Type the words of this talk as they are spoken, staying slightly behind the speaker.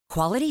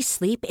Quality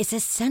sleep is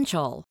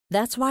essential.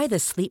 That's why the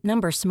Sleep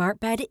Number Smart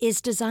Bed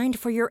is designed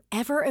for your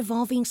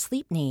ever-evolving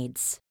sleep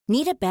needs.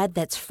 Need a bed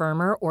that's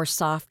firmer or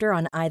softer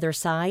on either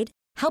side?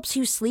 Helps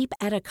you sleep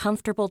at a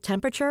comfortable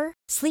temperature?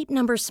 Sleep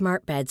Number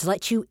Smart Beds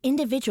let you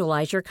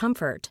individualize your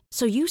comfort,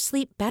 so you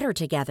sleep better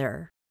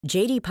together.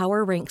 J.D.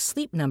 Power ranks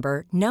Sleep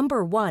Number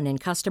number 1 in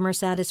customer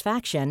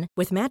satisfaction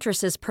with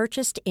mattresses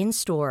purchased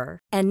in-store.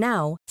 And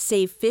now,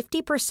 save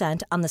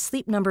 50% on the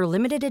Sleep Number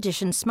Limited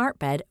Edition Smart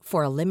Bed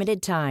for a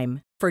limited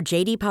time. For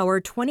J.D. Power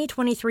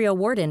 2023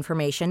 award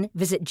information,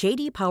 visit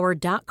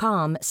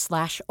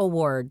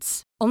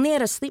jdpower.com/awards. Only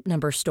at a Sleep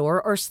Number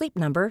store or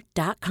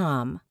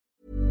sleepnumber.com.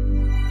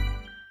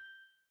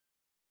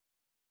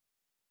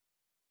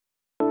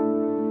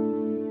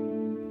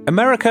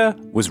 America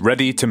was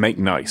ready to make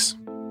nice.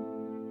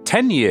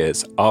 10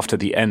 years after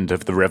the end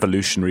of the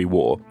Revolutionary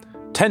War,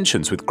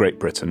 tensions with Great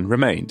Britain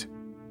remained.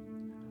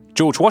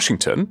 George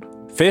Washington,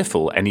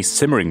 fearful any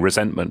simmering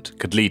resentment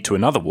could lead to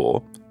another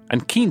war,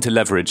 and keen to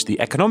leverage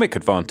the economic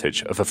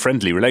advantage of a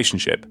friendly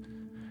relationship,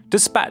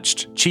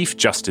 dispatched Chief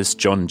Justice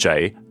John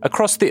Jay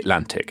across the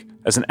Atlantic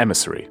as an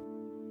emissary.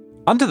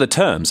 Under the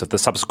terms of the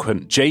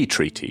subsequent Jay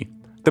Treaty,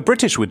 the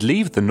British would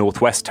leave the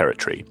Northwest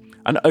Territory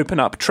and open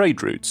up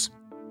trade routes.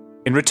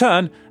 In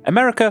return,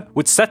 America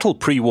would settle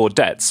pre-war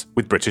debts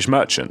with British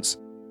merchants.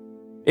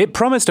 It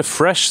promised a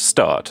fresh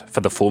start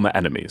for the former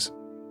enemies,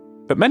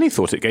 but many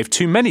thought it gave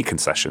too many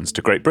concessions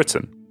to Great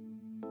Britain.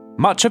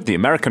 Much of the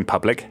American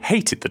public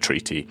hated the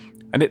treaty,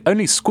 and it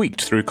only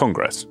squeaked through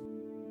Congress.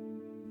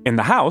 In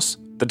the House,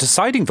 the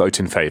deciding vote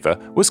in favour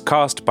was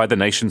cast by the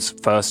nation's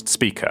first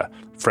Speaker,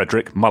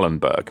 Frederick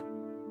Muhlenberg.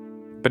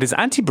 But his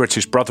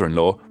anti-British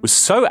brother-in-law was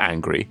so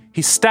angry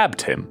he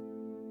stabbed him.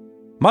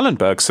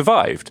 Muhlenberg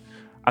survived,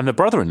 and the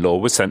brother-in-law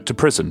was sent to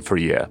prison for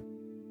a year.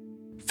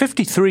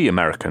 53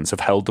 Americans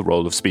have held the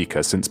role of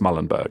Speaker since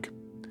Muhlenberg.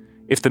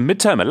 If the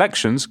midterm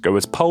elections go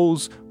as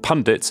polls,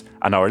 pundits,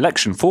 and our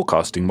election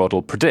forecasting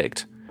model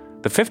predict,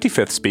 the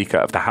 55th Speaker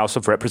of the House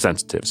of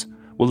Representatives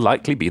will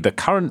likely be the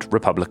current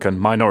Republican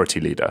minority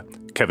leader,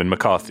 Kevin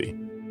McCarthy.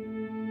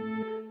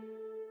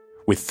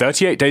 With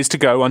 38 days to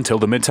go until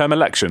the midterm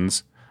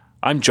elections,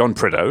 I'm John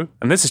Prideaux,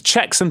 and this is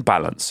Checks and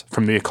Balance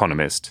from The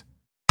Economist.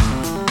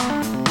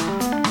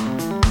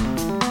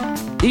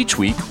 Each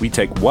week, we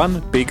take one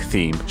big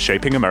theme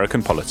shaping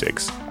American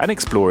politics and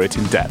explore it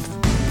in depth.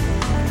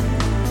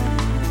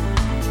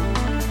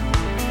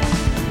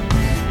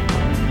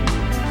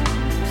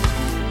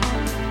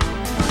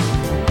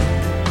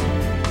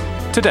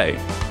 Today,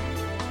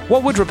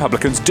 what would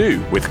Republicans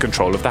do with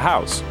control of the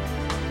House?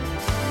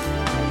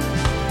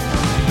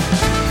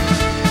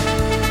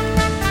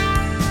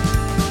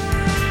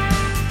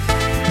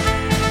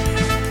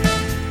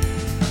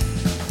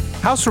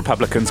 House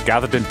Republicans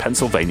gathered in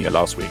Pennsylvania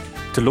last week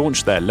to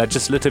launch their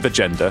legislative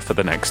agenda for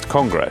the next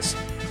Congress.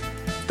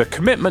 The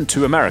commitment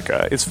to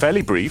America is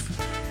fairly brief,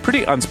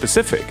 pretty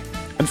unspecific,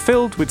 and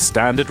filled with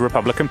standard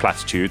Republican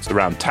platitudes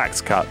around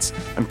tax cuts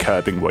and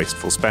curbing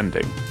wasteful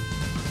spending.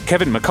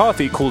 Kevin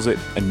McCarthy calls it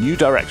a new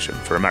direction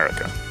for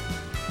America.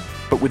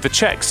 But with the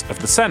checks of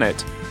the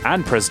Senate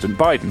and President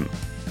Biden,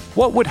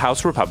 what would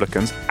House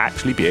Republicans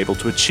actually be able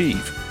to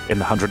achieve in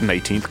the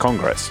 118th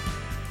Congress?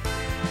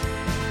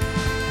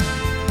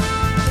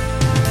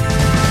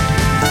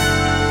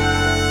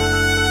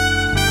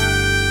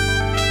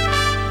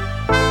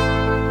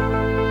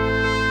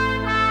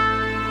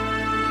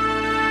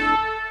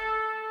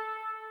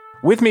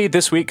 With me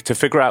this week to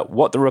figure out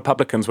what the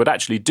Republicans would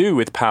actually do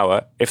with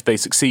power if they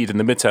succeed in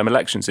the midterm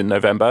elections in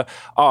November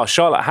are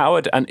Charlotte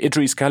Howard and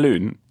Idris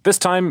Khalloun, this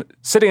time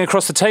sitting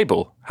across the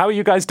table. How are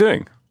you guys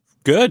doing?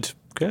 Good.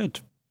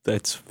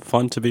 It's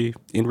fun to be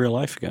in real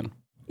life again.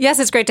 Yes,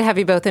 it's great to have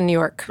you both in New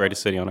York.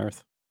 Greatest city on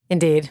earth.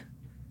 Indeed.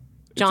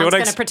 John's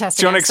going to protest against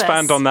Do you want to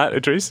expand on that,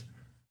 Idris?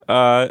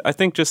 I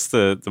think just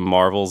the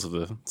marvels of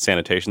the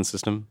sanitation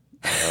system.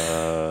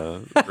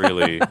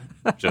 Really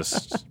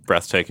just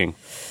breathtaking,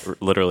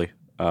 literally.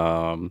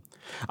 I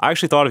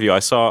actually thought of you. I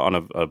saw on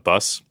a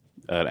bus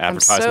an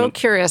advertisement. I'm so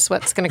curious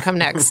what's going to come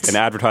next. An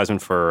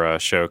advertisement for a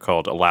show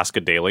called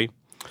Alaska Daily.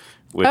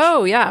 Which I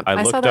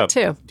looked saw that up.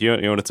 too. Do you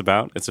know what it's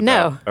about? It's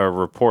about a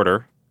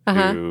reporter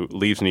who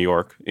leaves New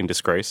York in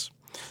disgrace.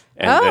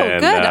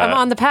 And good. I'm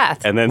on the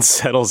path. And then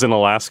settles in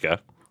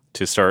Alaska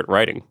to start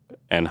writing,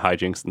 and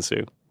hijinks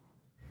ensue.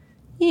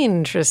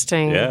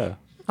 Interesting. Yeah.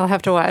 I'll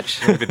have to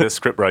watch. Maybe the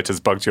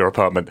scriptwriters bugged your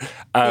apartment.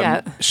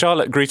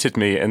 Charlotte greeted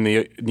me in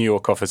the New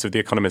York office of The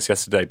Economist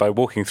yesterday by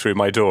walking through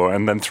my door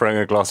and then throwing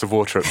a glass of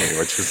water at me,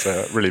 which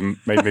has really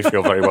made me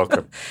feel very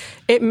welcome.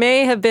 It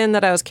may have been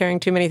that I was carrying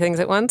too many things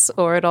at once,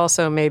 or it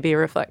also may be a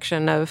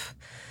reflection of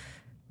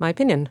my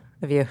opinion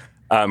of you.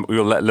 We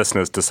will let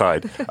listeners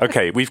decide.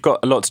 Okay, we've got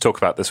a lot to talk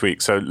about this week,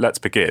 so let's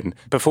begin.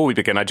 Before we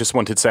begin, I just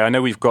wanted to say I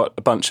know we've got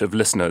a bunch of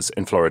listeners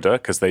in Florida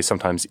because they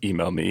sometimes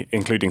email me,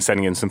 including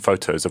sending in some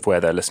photos of where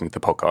they're listening to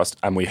the podcast,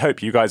 and we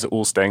hope you guys are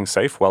all staying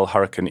safe while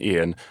Hurricane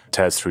Ian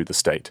tears through the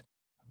state.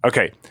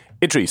 Okay,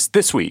 Idris,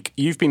 this week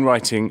you've been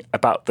writing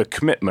about the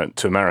commitment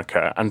to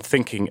America and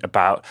thinking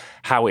about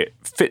how it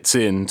fits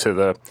into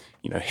the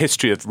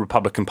history of the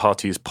Republican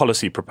Party's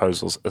policy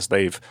proposals as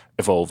they've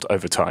evolved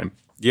over time.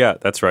 Yeah,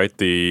 that's right.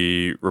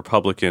 The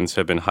Republicans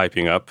have been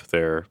hyping up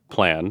their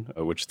plan,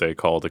 which they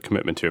call the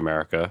Commitment to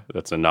America.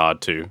 That's a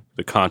nod to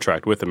the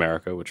contract with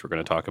America, which we're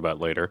going to talk about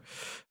later.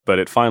 But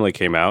it finally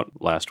came out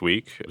last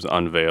week. It was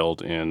unveiled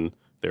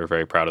they were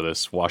very proud of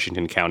this,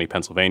 Washington County,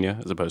 Pennsylvania,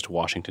 as opposed to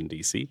Washington,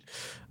 D.C.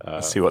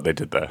 Let's see what they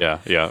did there.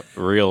 Yeah.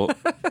 Real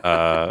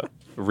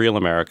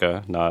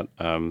America, not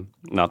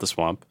the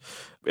swamp.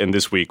 And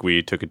this week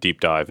we took a deep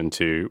dive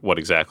into what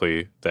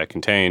exactly that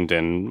contained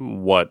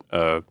and what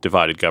a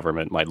divided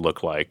government might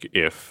look like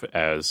if,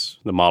 as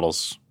the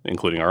models,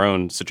 including our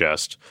own,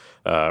 suggest,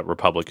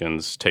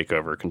 Republicans take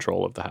over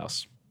control of the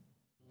House.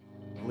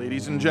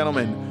 Ladies and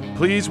gentlemen,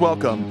 please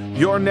welcome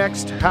your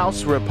next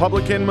House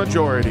Republican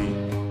majority.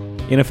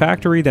 In a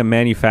factory that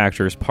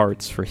manufactures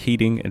parts for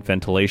heating and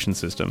ventilation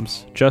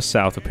systems just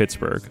south of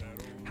Pittsburgh,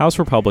 House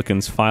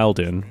Republicans filed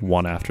in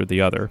one after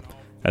the other,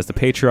 as the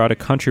patriotic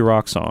country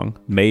rock song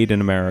Made in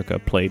America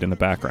played in the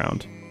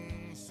background.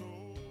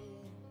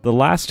 The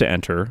last to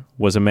enter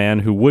was a man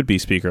who would be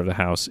Speaker of the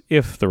House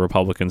if the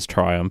Republicans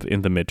triumph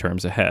in the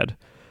midterms ahead,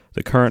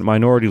 the current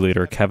Minority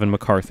Leader Kevin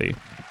McCarthy.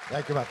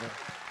 Thank you, Michael.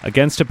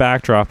 Against a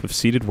backdrop of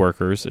seated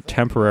workers, a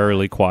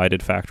temporarily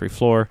quieted factory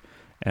floor,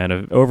 and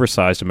an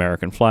oversized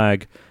American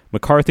flag,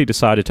 McCarthy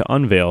decided to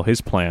unveil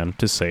his plan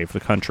to save the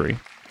country.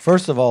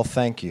 First of all,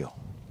 thank you.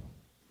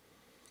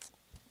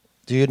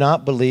 Do you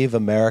not believe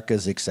America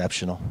is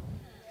exceptional?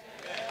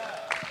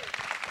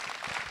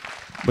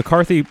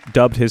 McCarthy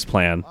dubbed his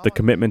plan the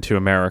Commitment to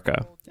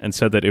America and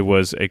said that it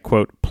was a,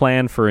 quote,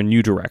 plan for a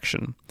new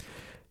direction.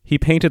 He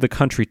painted the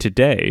country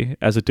today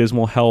as a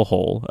dismal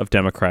hellhole of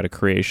democratic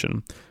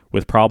creation,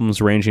 with problems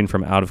ranging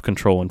from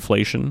out-of-control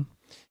inflation.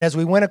 As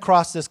we went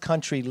across this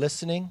country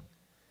listening,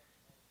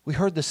 we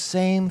heard the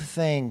same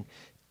thing,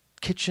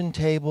 kitchen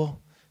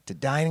table to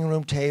dining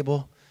room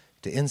table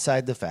to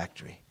inside the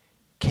factory.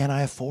 Can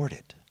I afford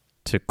it?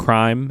 To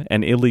crime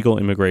and illegal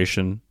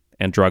immigration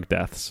and drug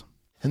deaths.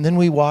 And then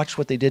we watched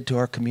what they did to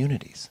our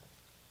communities.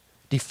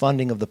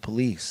 Defunding of the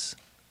police.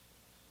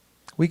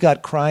 We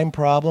got crime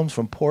problems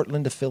from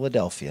Portland to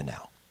Philadelphia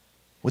now,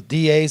 with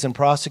DAs and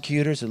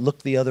prosecutors that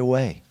look the other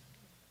way.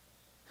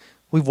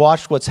 We've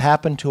watched what's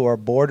happened to our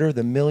border,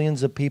 the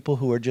millions of people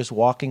who are just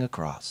walking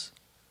across.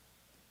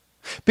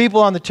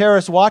 People on the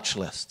terrorist watch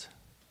list.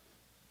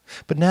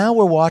 But now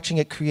we're watching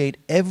it create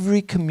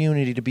every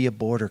community to be a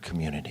border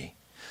community.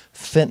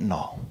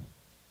 Fentanyl,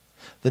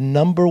 the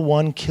number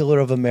one killer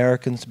of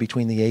Americans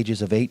between the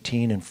ages of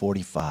 18 and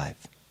 45.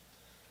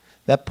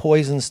 That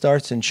poison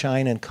starts in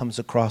China and comes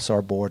across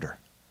our border.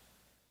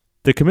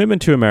 The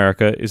Commitment to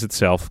America is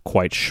itself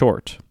quite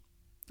short.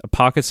 A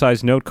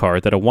pocket-sized note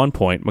card that at one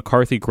point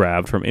McCarthy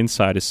grabbed from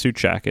inside his suit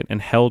jacket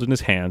and held in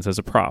his hands as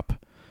a prop.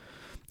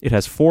 It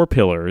has 4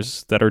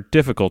 pillars that are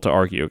difficult to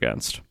argue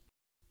against.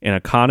 An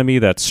economy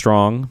that's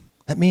strong.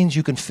 That means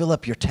you can fill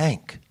up your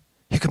tank.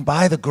 You can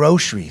buy the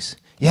groceries.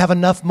 You have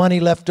enough money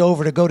left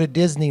over to go to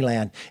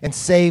Disneyland and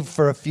save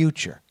for a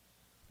future.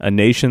 A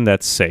nation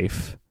that's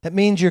safe. That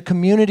means your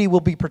community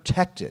will be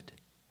protected.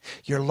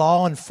 Your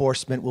law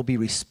enforcement will be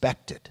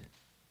respected.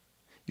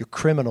 Your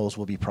criminals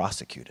will be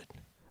prosecuted.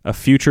 A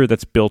future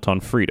that's built on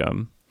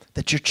freedom.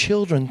 That your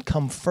children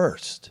come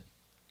first.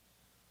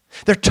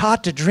 They're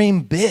taught to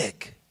dream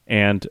big.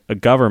 And a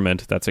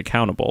government that's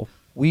accountable.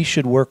 We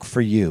should work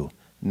for you,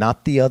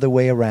 not the other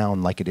way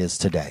around like it is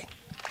today.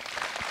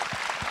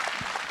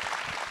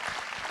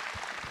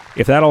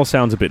 If that all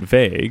sounds a bit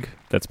vague,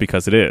 that's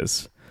because it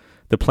is.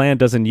 The plan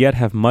doesn't yet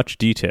have much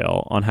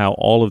detail on how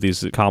all of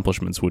these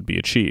accomplishments would be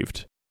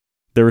achieved.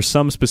 There are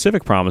some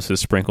specific promises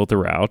sprinkled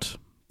throughout,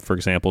 for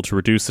example, to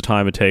reduce the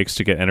time it takes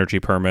to get energy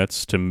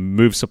permits, to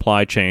move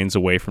supply chains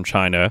away from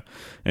China,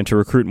 and to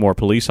recruit more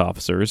police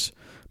officers.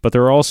 But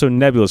there are also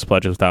nebulous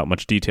pledges without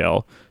much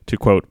detail to,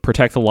 quote,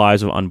 protect the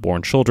lives of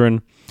unborn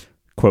children,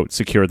 quote,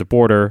 secure the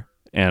border,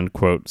 and,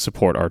 quote,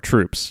 support our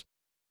troops.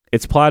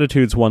 Its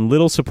platitudes won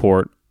little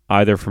support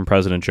either from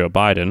President Joe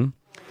Biden.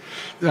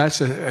 That's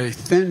a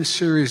thin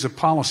series of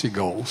policy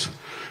goals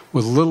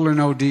with little or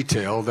no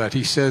detail that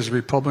he says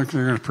Republicans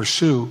are going to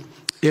pursue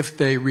if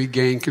they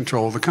regain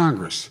control of the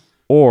Congress.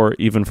 Or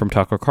even from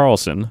Tucker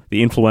Carlson,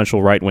 the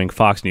influential right-wing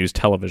Fox News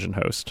television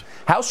host.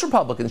 House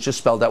Republicans just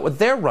spelled out what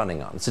they're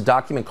running on. It's a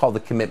document called the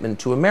Commitment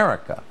to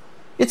America.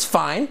 It's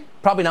fine.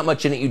 Probably not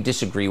much in it you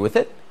disagree with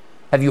it.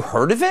 Have you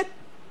heard of it?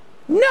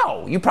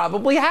 No, you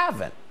probably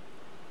haven't.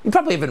 You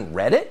probably haven't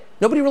read it.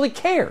 Nobody really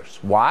cares.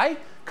 Why?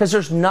 Because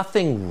there's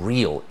nothing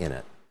real in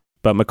it.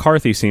 But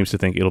McCarthy seems to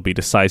think it'll be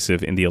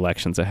decisive in the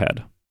elections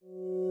ahead.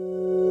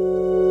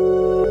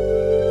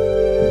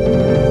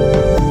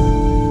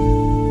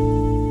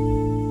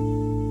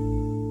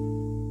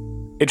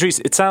 Idris,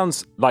 it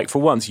sounds like,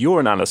 for once, your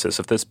analysis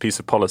of this piece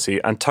of policy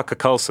and Tucker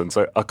Carlson's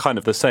are kind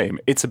of the same.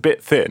 It's a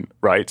bit thin,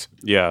 right?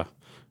 Yeah.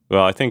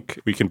 Well, I think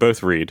we can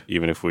both read,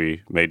 even if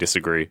we may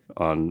disagree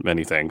on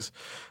many things.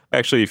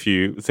 Actually, if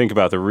you think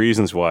about the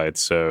reasons why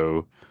it's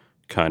so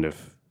kind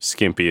of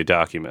skimpy a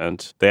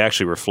document. They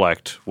actually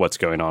reflect what's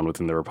going on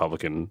within the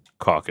Republican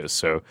caucus.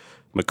 So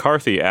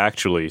McCarthy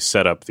actually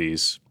set up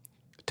these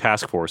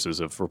task forces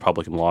of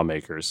Republican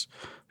lawmakers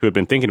who had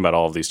been thinking about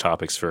all of these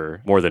topics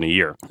for more than a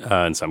year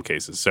in some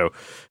cases. So,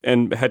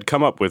 and had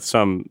come up with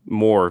some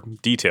more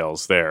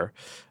details there.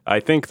 I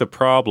think the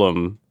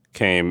problem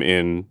came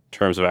in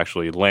terms of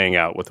actually laying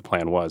out what the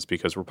plan was,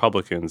 because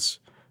Republicans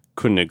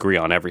couldn't agree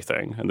on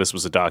everything. And this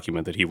was a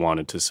document that he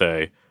wanted to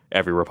say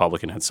every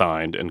Republican had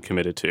signed and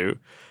committed to.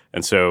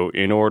 And so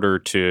in order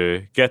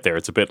to get there,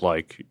 it's a bit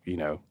like,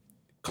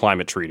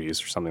 climate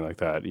treaties or something like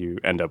that. You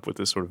end up with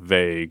this sort of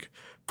vague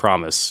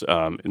promise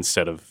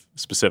instead of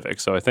specific.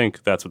 So I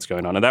think that's what's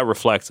going on. And that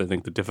reflects, I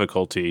think, the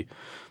difficulty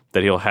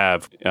that he'll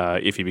have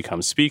if he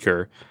becomes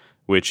Speaker,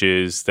 which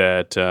is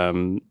that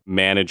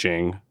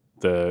managing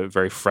the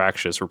very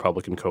fractious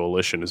Republican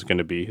coalition is going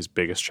to be his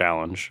biggest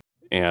challenge.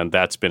 And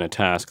that's been a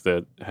task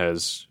that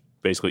has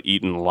basically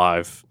eaten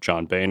alive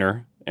John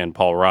Boehner and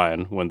Paul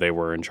Ryan when they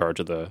were in charge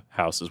of the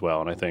House as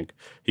well. And I think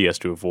he has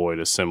to avoid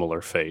a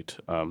similar fate.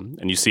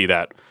 And you see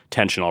that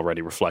tension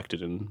already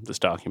reflected in this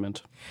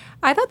document.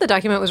 I thought the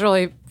document was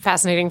really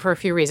fascinating for a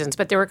few reasons,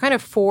 but there were kind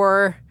of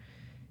 4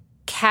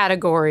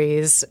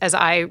 categories, as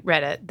I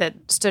read it,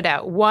 that stood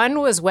out. One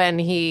was when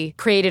he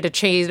created a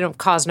chain of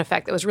cause and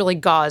effect that was really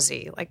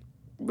gauzy. Like,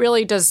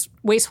 really, does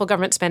wasteful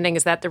government spending,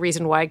 is that the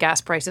reason why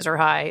gas prices are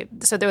high?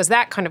 So there was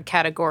that kind of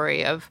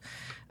category of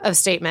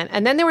statement.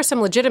 And then there were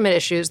some legitimate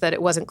issues that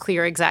it wasn't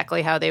clear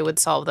exactly how they would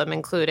solve them,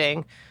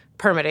 including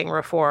permitting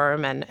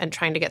reform and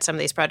trying to get some of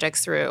these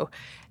projects through.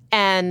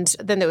 And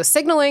then there was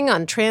signaling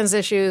on trans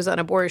issues, on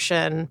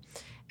abortion.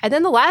 And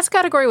then the last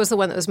category was the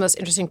one that was most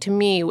interesting to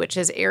me, which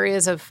is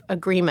areas of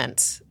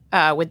agreement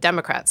with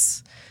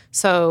Democrats.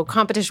 So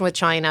competition with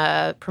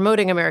China,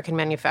 promoting American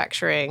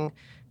manufacturing,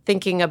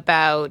 thinking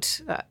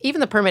about even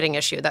the permitting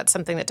issue. That's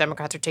something that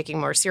Democrats are taking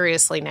more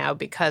seriously now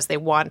because they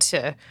want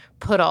to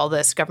put all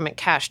this government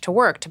cash to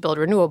work to build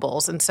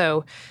renewables. And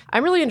so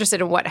I'm really interested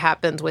in what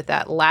happens with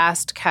that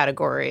last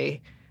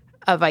category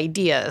of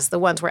ideas, the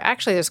ones where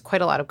actually there's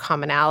quite a lot of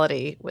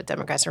commonality with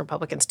Democrats and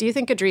Republicans. Do you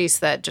think, Idris,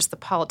 that just the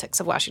politics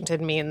of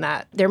Washington mean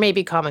that there may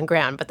be common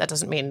ground, but that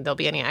doesn't mean there'll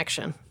be any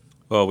action?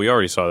 Well, we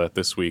already saw that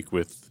this week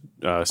with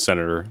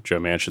Senator Joe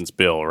Manchin's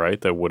bill,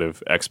 right, that would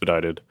have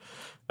expedited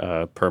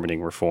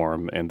permitting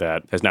reform, and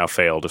that has now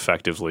failed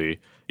effectively,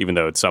 even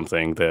though it's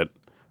something that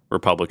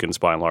Republicans,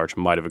 by and large,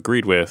 might have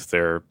agreed with.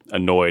 They're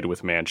annoyed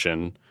with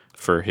Manchin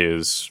for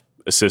his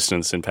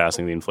assistance in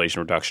passing the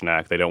Inflation Reduction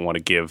Act. They don't want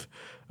to give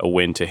a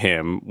win to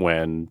him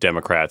when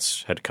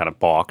Democrats had kind of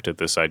balked at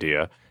this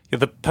idea. Yeah,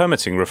 the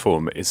permitting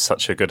reform is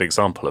such a good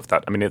example of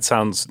that. I mean, it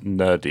sounds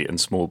nerdy and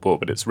small bore,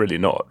 but it's really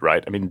not,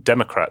 right? I mean,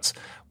 Democrats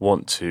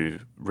want to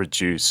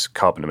reduce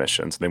carbon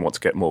emissions and they want to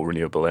get more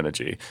renewable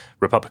energy.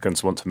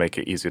 Republicans want to make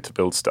it easier to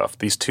build stuff.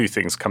 These two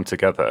things come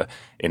together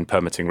in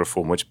permitting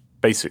reform, which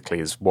basically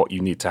is what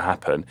you need to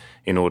happen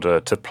in order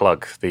to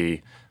plug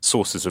the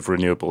sources of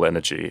renewable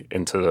energy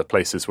into the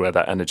places where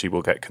that energy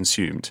will get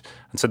consumed.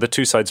 And so the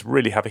two sides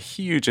really have a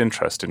huge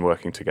interest in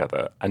working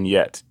together. And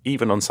yet,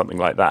 even on something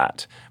like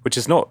that, which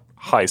is not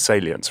high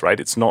salience, right?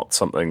 It's not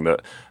something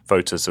that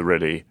voters are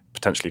really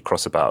potentially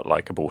cross about,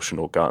 like abortion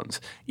or guns.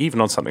 Even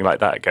on something like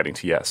that, getting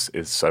to yes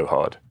is so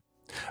hard.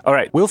 All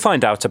right, we'll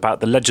find out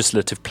about the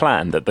legislative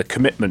plan that the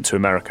commitment to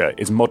America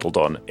is modelled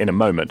on in a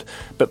moment.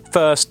 But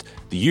first,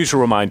 the usual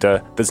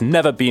reminder, there's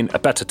never been a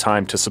better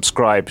time to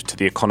subscribe to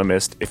The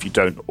Economist if you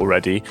don't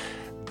already.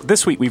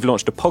 This week, we've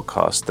launched a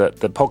podcast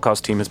that the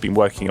podcast team has been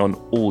working on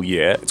all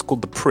year. It's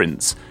called The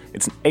Prince.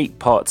 It's an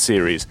 8-part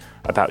series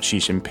about Xi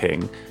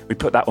Jinping. We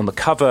put that on the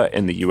cover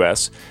in the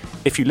US.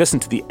 If you listen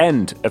to the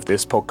end of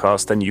this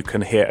podcast, then you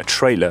can hear a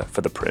trailer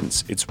for The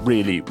Prince. It's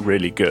really,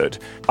 really good.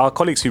 Our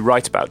colleagues who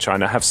write about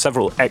China have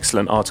several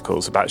excellent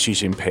articles about Xi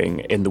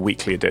Jinping in the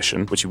weekly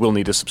edition, which you will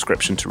need a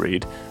subscription to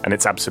read, and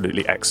it's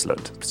absolutely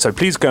excellent. So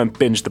please go and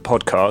binge the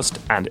podcast,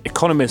 and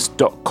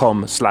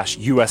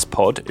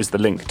economist.com/USpod is the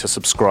link to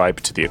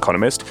subscribe to The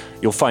Economist.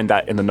 You'll find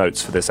that in the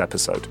notes for this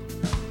episode.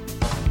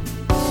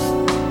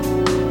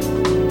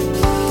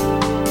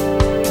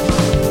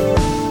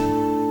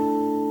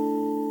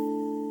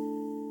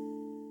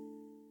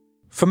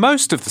 For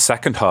most of the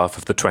second half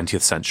of the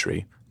 20th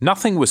century,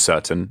 nothing was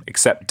certain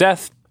except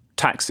death,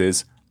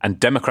 taxes, and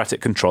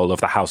democratic control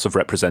of the House of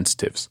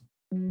Representatives.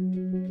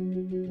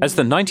 As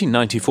the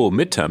 1994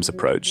 midterms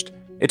approached,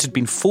 it had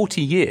been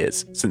 40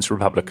 years since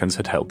Republicans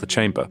had held the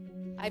chamber.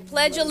 I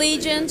pledge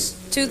allegiance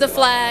to the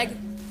flag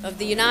of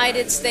the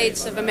United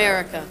States of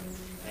America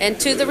and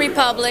to the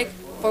republic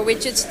for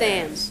which it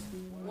stands.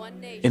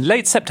 In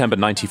late September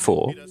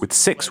 94, with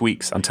 6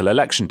 weeks until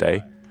Election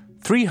Day,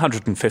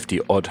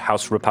 350-odd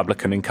House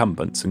Republican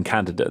incumbents and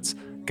candidates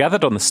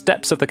gathered on the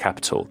steps of the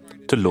Capitol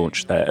to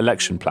launch their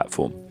election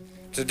platform.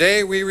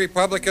 Today, we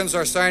Republicans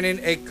are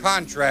signing a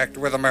contract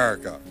with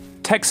America.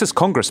 Texas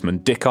Congressman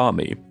Dick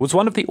Armey was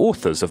one of the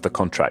authors of the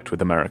contract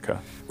with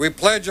America. We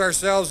pledge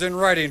ourselves in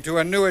writing to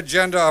a new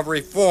agenda of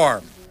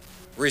reform,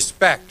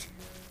 respect,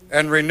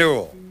 and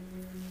renewal.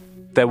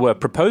 There were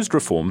proposed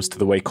reforms to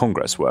the way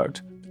Congress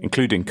worked,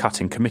 including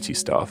cutting committee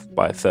staff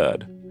by a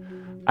third.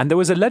 And there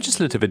was a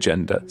legislative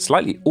agenda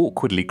slightly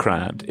awkwardly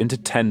crammed into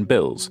 10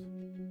 bills.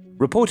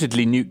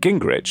 Reportedly, Newt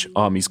Gingrich,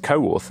 Army's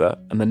co-author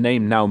and the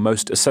name now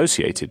most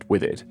associated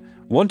with it,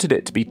 wanted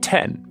it to be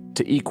 10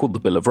 to equal the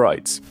Bill of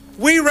Rights.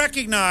 We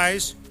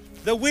recognize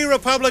that we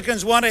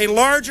Republicans want a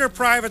larger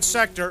private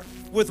sector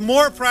with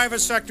more private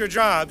sector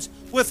jobs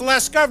with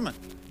less government.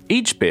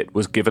 Each bit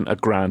was given a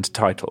grand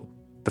title.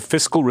 The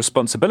Fiscal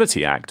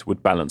Responsibility Act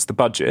would balance the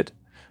budget,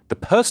 the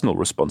Personal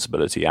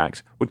Responsibility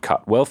Act would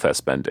cut welfare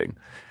spending,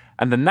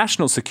 and the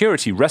National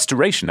Security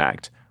Restoration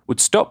Act would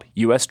stop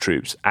US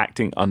troops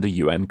acting under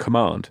UN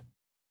command.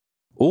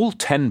 All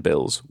 10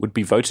 bills would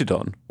be voted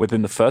on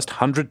within the first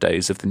 100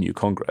 days of the new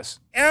Congress.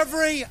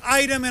 Every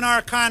item in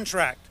our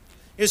contract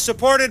is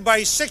supported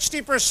by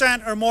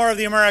 60% or more of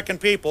the American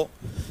people.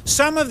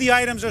 Some of the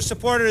items are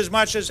supported as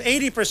much as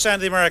 80%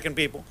 of the American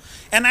people.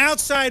 And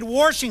outside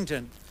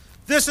Washington,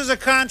 this is a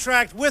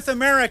contract with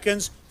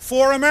Americans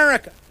for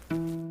America.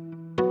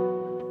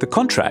 The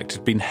contract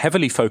had been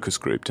heavily focus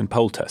grouped and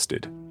poll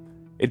tested.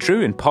 It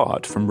drew in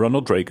part from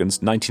Ronald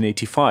Reagan's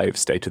 1985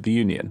 State of the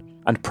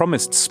Union and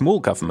promised small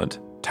government,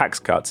 tax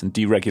cuts and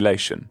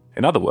deregulation,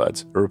 in other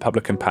words, a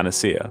Republican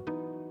panacea.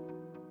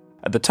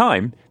 At the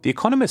time, The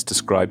Economist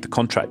described the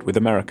contract with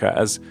America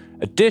as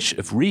a dish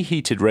of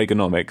reheated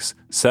Reaganomics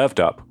served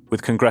up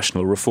with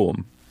congressional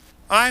reform.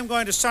 I'm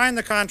going to sign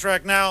the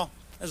contract now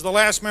as the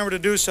last member to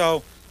do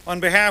so on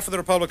behalf of the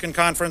Republican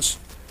Conference.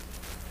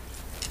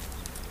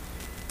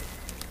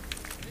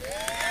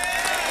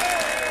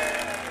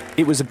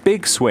 It was a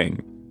big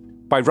swing.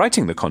 By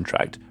writing the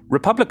contract,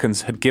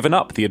 Republicans had given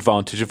up the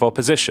advantage of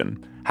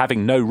opposition,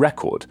 having no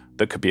record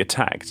that could be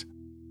attacked.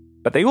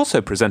 But they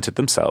also presented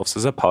themselves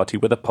as a party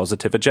with a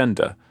positive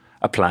agenda,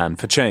 a plan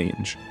for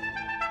change.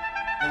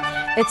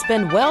 It's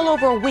been well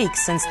over a week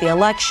since the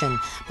election,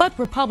 but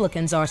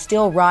Republicans are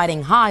still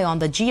riding high on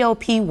the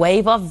GOP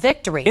wave of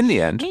victory. In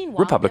the end,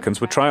 Republicans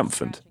were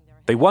triumphant.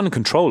 They won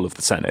control of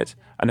the Senate,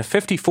 and a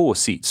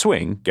 54-seat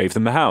swing gave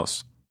them the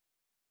House.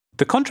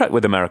 The contract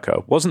with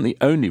America wasn't the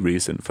only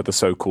reason for the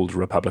so-called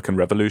Republican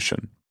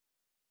Revolution.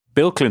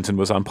 Bill Clinton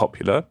was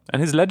unpopular,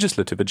 and his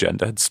legislative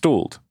agenda had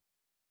stalled.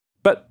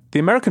 But the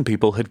American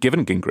people had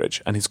given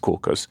Gingrich and his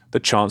caucus the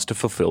chance to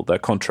fulfill their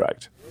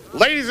contract.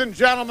 Ladies and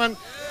gentlemen,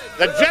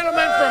 the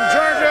gentleman from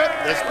Georgia,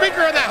 the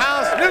Speaker of the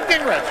House, Newt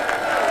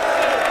Gingrich.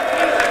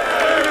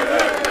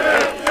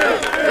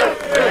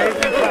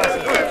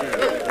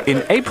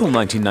 In April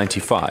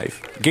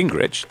 1995,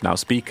 Gingrich, now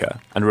Speaker,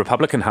 and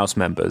Republican House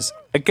members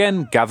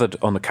again gathered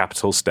on the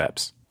Capitol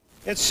steps.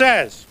 It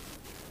says,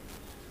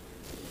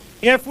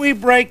 if we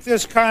break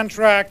this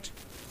contract,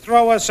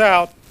 throw us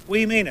out,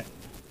 we mean it.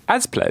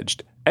 As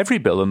pledged, every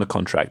bill in the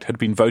contract had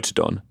been voted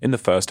on in the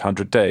first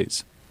 100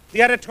 days.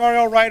 The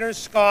editorial writers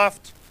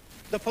scoffed.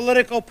 The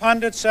political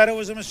pundits said it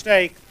was a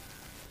mistake.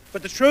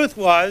 But the truth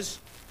was,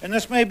 and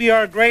this may be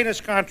our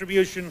greatest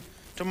contribution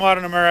to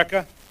modern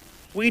America,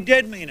 we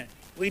did mean it.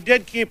 We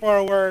did keep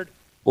our word.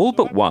 All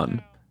but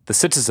one, the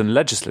Citizen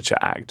Legislature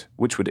Act,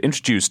 which would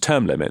introduce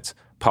term limits,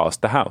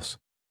 passed the House.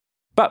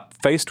 But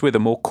faced with a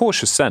more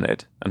cautious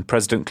Senate and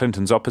President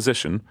Clinton's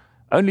opposition,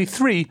 only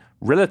 3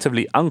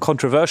 relatively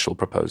uncontroversial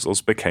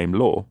proposals became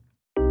law.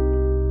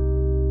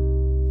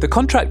 The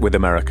contract with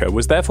America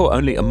was therefore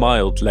only a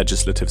mild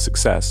legislative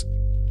success,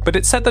 but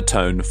it set the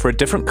tone for a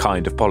different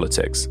kind of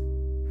politics.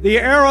 The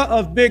era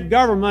of big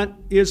government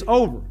is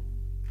over.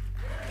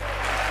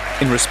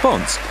 In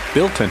response,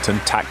 Bill Clinton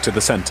tacked to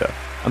the centre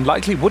and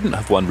likely wouldn't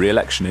have won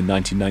re-election in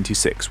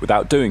 1996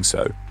 without doing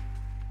so.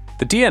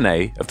 The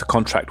DNA of the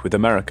contract with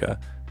America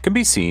can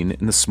be seen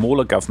in the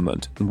smaller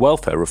government and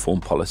welfare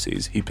reform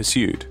policies he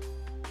pursued.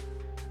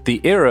 The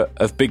era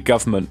of big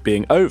government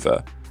being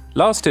over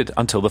lasted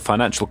until the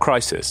financial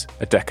crisis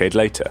a decade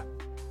later.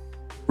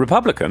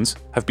 Republicans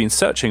have been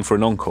searching for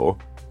an encore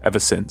ever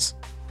since.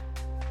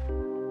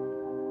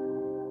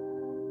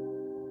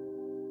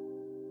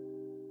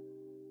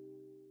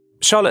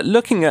 Charlotte,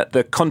 looking at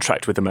the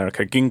contract with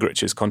America,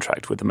 Gingrich's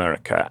contract with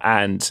America,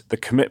 and the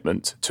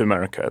commitment to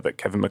America that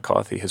Kevin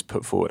McCarthy has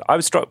put forward, I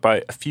was struck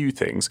by a few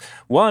things.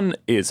 One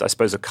is, I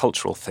suppose, a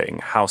cultural thing,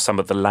 how some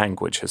of the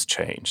language has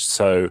changed.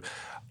 So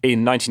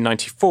in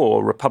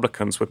 1994,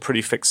 Republicans were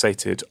pretty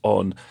fixated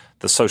on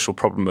the social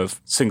problem of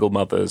single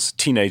mothers,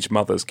 teenage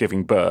mothers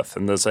giving birth.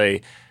 And there's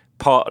a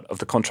part of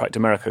the contract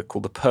America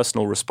called the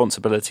Personal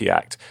Responsibility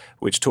Act,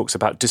 which talks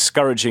about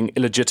discouraging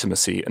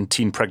illegitimacy and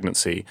teen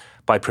pregnancy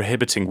by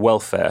prohibiting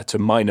welfare to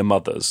minor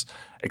mothers,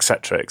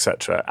 etc.,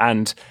 etc.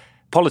 And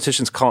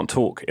politicians can't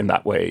talk in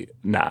that way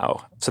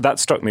now. So that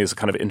struck me as a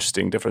kind of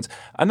interesting difference.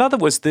 Another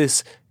was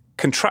this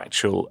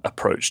contractual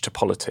approach to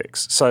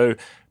politics. So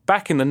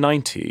back in the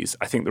 90s,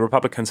 I think the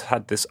Republicans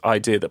had this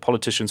idea that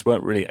politicians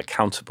weren't really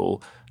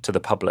accountable to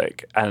the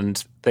public,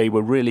 and they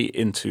were really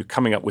into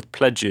coming up with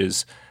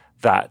pledges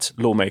that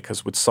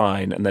lawmakers would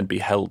sign and then be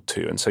held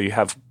to. And so you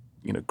have,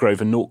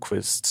 Grover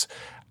Norquist's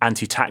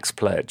anti-tax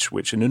pledge,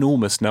 which an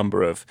enormous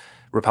number of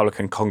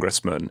Republican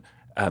congressmen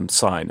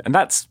sign. And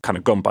that's kind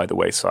of gone by the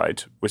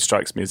wayside, which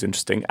strikes me as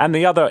interesting. And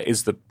the other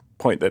is the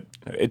point that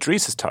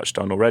Idris has touched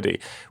on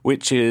already,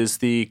 which is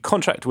the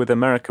contract with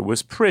America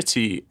was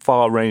pretty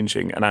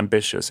far-ranging and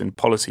ambitious in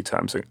policy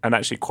terms and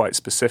actually quite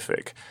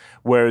specific,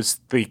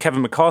 whereas the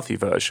Kevin McCarthy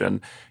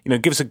version,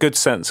 gives a good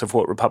sense of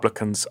what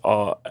Republicans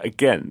are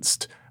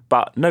against,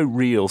 but no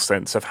real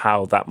sense of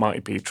how that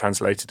might be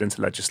translated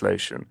into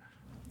legislation.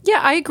 Yeah,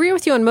 I agree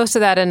with you on most of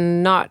that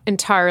and not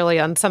entirely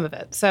on some of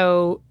it.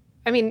 So,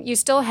 you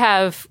still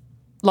have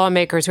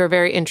lawmakers who are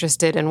very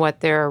interested in what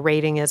their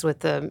rating is with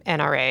the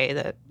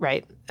NRA,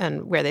 right,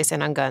 and where they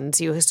stand on guns.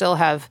 You still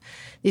have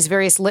these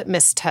various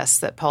litmus tests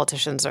that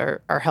politicians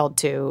are held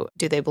to.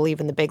 Do they believe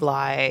in the big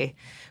lie?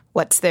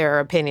 What's their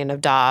opinion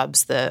of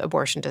Dobbs, the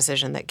abortion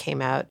decision that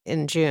came out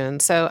in June?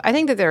 So I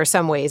think that there are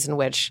some ways in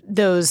which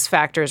those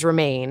factors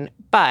remain.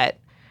 But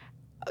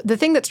the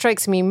thing that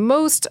strikes me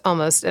most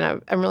almost,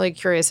 and I'm really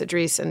curious,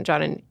 Idris and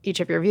John, and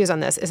each of your views on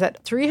this, is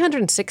that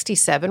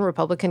 367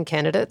 Republican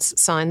candidates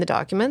signed the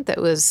document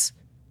that was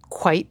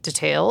quite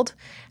detailed.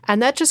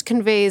 And that just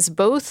conveys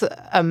both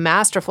a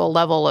masterful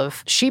level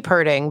of sheep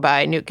herding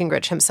by Newt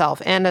Gingrich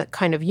himself and a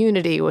kind of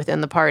unity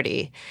within the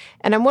party.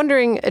 And I'm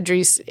wondering,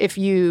 Idris, if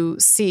you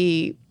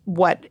see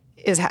what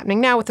is happening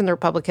now within the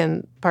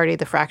Republican Party,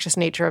 the fractious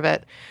nature of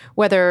it,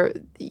 whether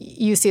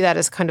you see that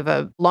as kind of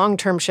a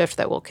long-term shift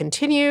that will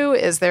continue.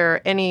 Is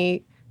there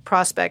any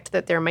prospect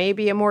that there may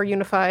be a more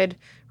unified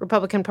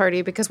Republican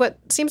Party? Because what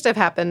seems to have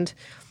happened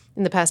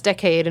in the past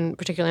decade, and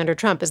particularly under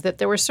Trump, is that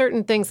there were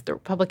certain things that the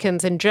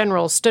Republicans in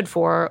general stood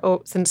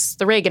for since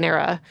the Reagan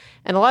era,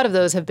 and a lot of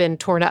those have been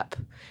torn up.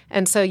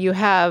 And so you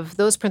have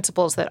those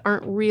principles that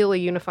aren't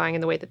really unifying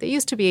in the way that they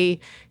used to be.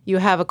 You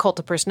have a cult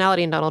of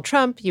personality in Donald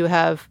Trump. You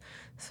have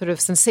sort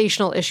of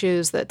sensational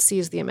issues that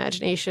seize the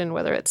imagination,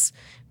 whether it's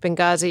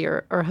Benghazi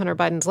or Hunter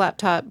Biden's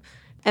laptop.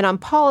 And on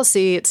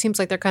policy, it seems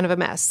like they're kind of a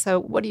mess. So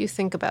what do you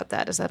think about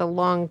that? Is that a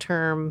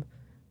long-term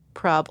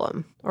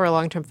problem or a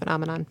long-term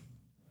phenomenon?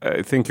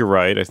 I think you're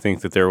right. I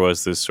think that there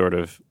was this sort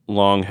of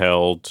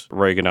long-held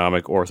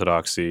Reaganomic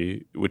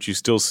orthodoxy, which you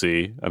still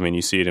see.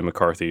 You see it in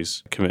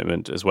McCarthy's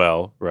commitment as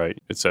well, right?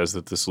 It says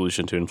that the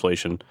solution to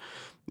inflation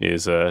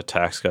is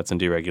tax cuts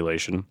and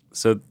deregulation.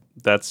 So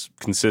that's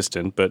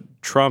consistent. But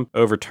Trump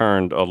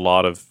overturned a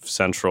lot of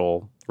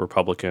central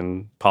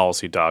Republican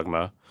policy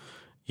dogma.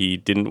 He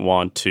didn't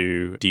want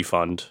to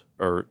defund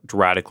or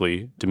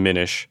radically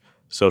diminish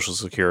Social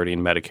Security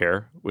and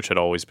Medicare, which had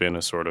always been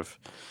a sort of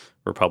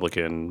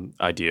Republican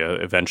idea.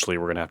 Eventually,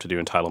 we're going to have to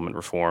do entitlement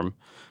reform.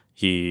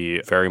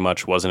 He very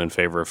much wasn't in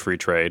favor of free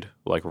trade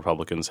like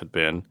Republicans had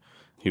been.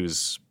 He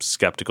was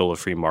skeptical of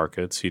free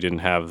markets. He didn't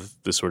have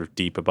this sort of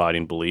deep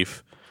abiding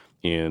belief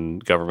in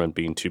government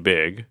being too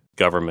big.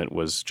 Government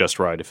was just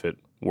right if it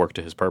worked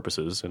to his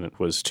purposes, and it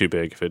was too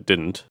big if it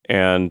didn't.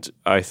 And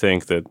I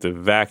think that the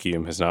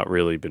vacuum has not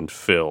really been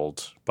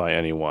filled by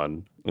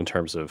anyone in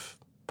terms of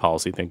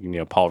policy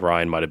thinking. Paul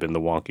Ryan might have been the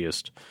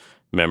wonkiest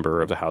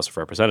member of the House of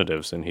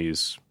Representatives, and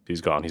he's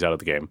gone. He's out of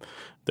the game.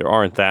 There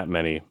aren't that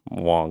many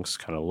wonks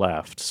kind of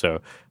left.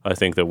 So I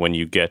think that when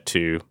you get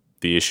to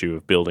the issue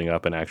of building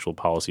up an actual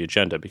policy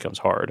agenda, it becomes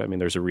hard.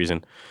 There's a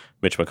reason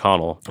Mitch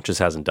McConnell just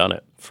hasn't done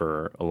it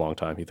for a long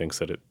time. He thinks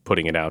that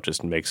putting it out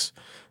just makes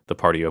the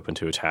party open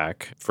to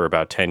attack. For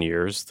about 10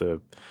 years,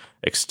 the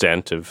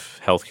extent of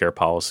healthcare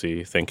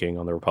policy thinking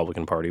on the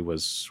Republican Party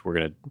was we're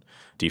going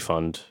to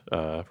defund,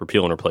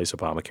 repeal and replace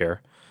Obamacare.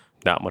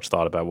 Not much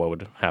thought about what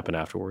would happen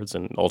afterwards,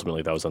 and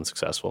ultimately that was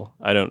unsuccessful.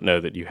 I don't know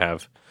that you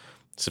have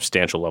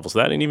substantial levels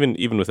of that, and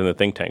even within the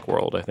think tank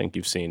world, I think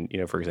you've seen,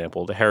 for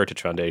example, the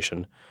Heritage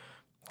Foundation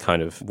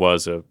kind of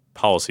was a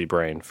policy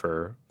brain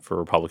for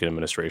Republican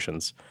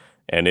administrations,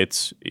 and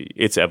its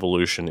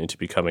evolution into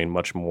becoming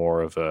much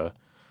more of a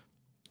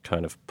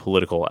kind of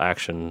political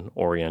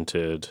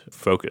action-oriented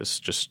focus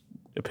just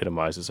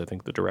epitomizes, I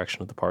think, the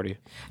direction of the party.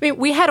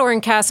 We had Oren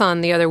Cass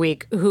on the other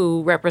week,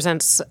 who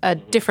represents a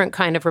different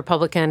kind of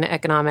Republican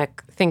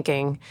economic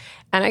thinking.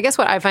 And I guess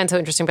what I find so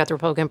interesting about the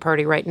Republican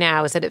Party right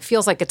now is that it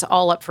feels like it's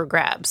all up for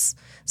grabs.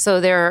 So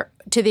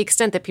to the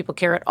extent that people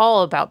care at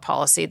all about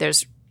policy,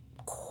 there's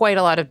quite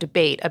a lot of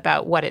debate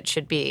about what it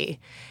should be.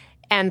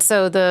 And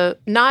so the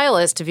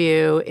nihilist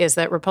view is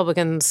that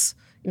Republicans,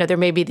 there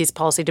may be these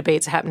policy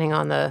debates happening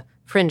on the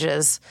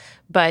fringes,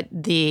 but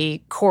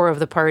the core of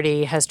the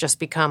party has just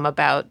become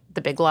about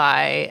the big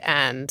lie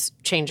and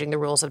changing the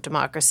rules of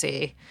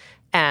democracy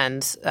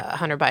and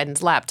Hunter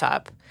Biden's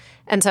laptop.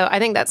 And so I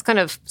think that's kind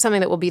of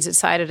something that will be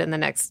decided in the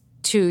next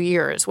 2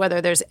 years,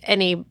 whether there's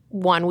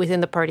anyone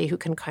within the party who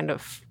can kind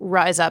of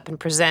rise up and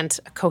present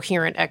a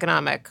coherent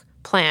economic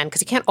plan,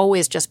 because you can't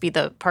always just be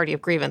the party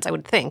of grievance, I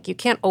would think. You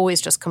can't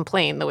always just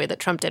complain the way that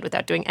Trump did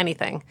without doing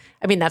anything.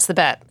 That's the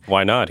bet.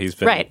 Why not? He's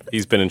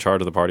been in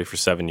charge of the party for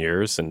 7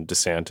 years, and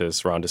Ron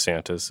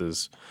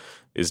DeSantis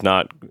is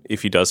not,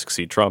 if he does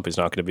succeed Trump, is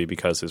not going to be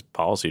because his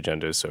policy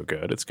agenda is so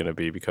good. It's going to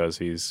be because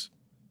he's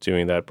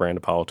doing that brand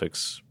of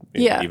politics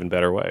in an even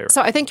better way.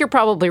 So I think you're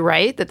probably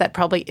right that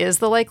probably is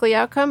the likely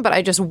outcome, but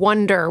I just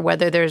wonder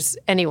whether there's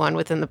anyone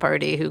within the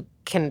party who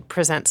can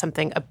present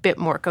something a bit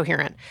more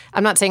coherent.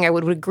 I'm not saying I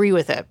would agree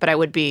with it, but I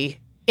would be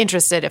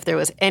interested if there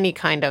was any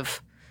kind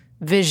of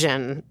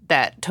vision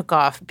that took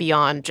off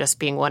beyond just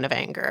being one of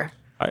anger.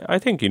 I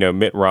think,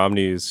 Mitt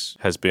Romney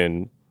has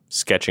been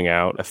sketching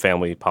out a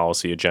family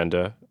policy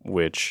agenda,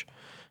 which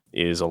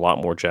is a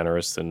lot more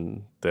generous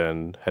than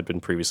had been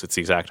previously. It's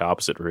the exact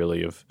opposite,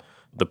 really, of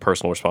the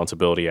Personal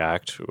Responsibility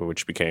Act,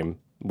 which became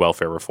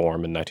welfare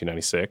reform in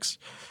 1996.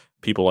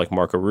 People like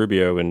Marco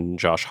Rubio and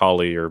Josh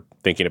Hawley are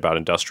thinking about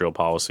industrial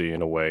policy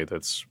in a way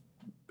that's,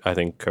 I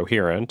think,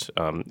 coherent.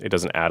 It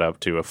doesn't add up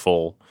to a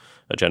full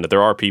agenda.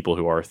 There are people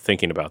who are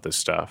thinking about this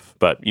stuff.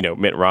 But,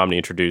 Mitt Romney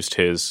introduced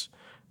his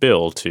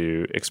bill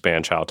to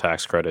expand child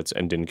tax credits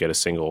and didn't get a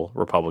single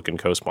Republican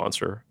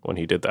co-sponsor when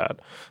he did that.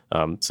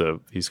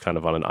 So he's kind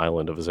of on an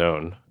island of his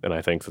own. And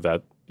I think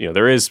that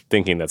there is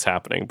thinking that's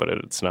happening, but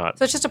it's not.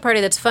 So it's just a party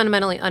that's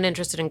fundamentally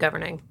uninterested in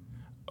governing.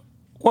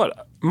 Well,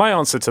 my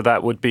answer to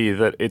that would be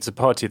that it's a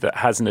party that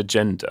has an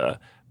agenda,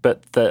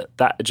 but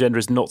that agenda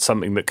is not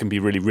something that can be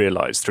really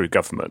realized through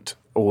government,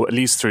 or at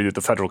least through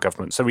the federal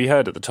government. So we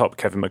heard at the top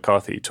Kevin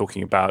McCarthy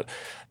talking about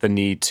the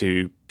need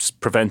to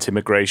prevent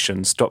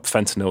immigration, stop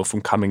fentanyl from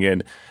coming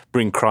in,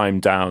 bring crime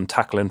down,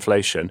 tackle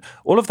inflation.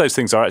 All of those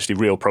things are actually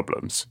real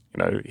problems.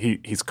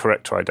 He's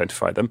correct to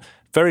identify them.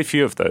 Very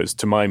few of those,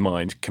 to my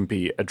mind, can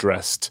be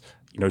addressed,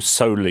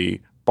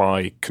 solely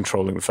by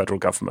controlling the federal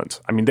government.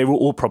 I mean, they were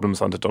all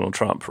problems under Donald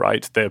Trump,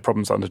 right? They're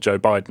problems under Joe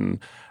Biden.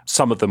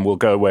 Some of them will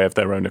go away of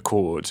their own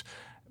accord.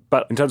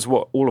 But in terms of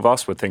what all of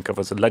us would think of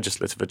as a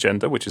legislative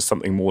agenda, which is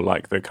something more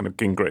like the kind of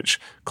Gingrich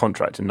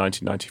contract in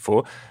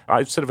 1994,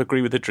 I sort of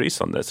agree with Idris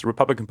on this. The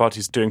Republican Party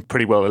is doing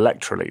pretty well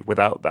electorally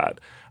without that.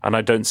 And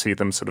I don't see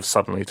them sort of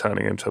suddenly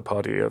turning into a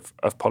party of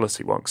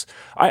policy wonks.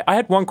 I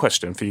had one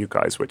question for you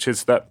guys, which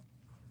is that,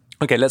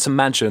 okay, let's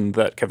imagine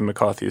that Kevin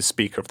McCarthy is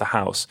Speaker of the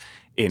House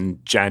in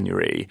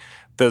January.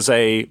 There's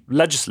a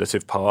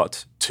legislative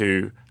part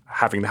to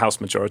having the House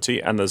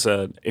majority, and there's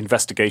an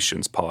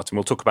investigations part, and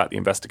we'll talk about the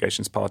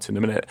investigations part in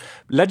a minute.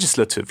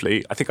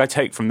 Legislatively, I think I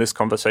take from this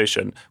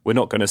conversation, we're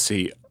not going to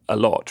see a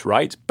lot,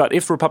 right? But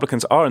if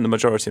Republicans are in the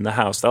majority in the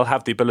House, they'll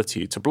have the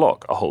ability to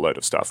block a whole load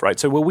of stuff, right?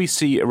 So will we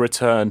see a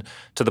return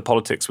to the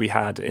politics we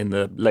had in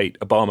the late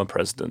Obama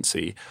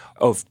presidency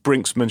of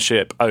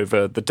brinksmanship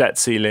over the debt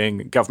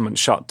ceiling, government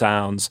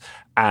shutdowns,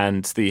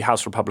 and the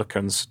House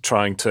Republicans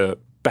trying to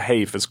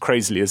behave as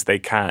crazily as they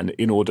can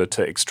in order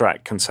to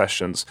extract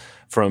concessions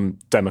from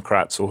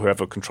Democrats or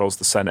whoever controls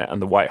the Senate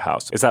and the White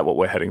House? Is that what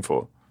we're heading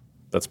for?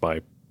 That's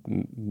my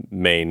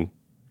main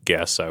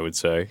guess, I would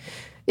say.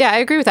 Yeah, I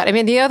agree with that. I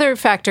mean, the other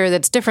factor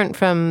that's different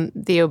from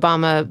the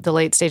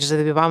late stages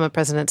of the Obama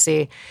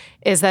presidency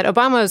is that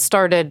Obama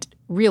started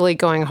really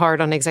going hard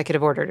on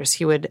executive orders.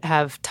 He would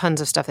have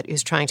tons of stuff that he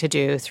was trying to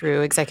do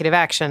through executive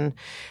action.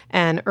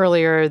 And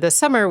earlier this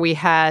summer, we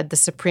had the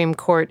Supreme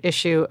Court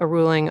issue a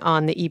ruling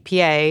on the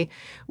EPA,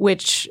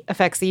 which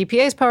affects the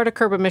EPA's power to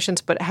curb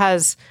emissions, but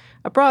has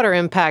a broader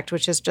impact,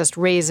 which is just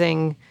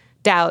raising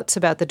doubts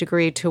about the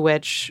degree to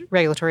which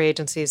regulatory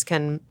agencies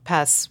can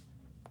pass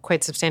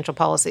quite substantial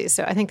policies.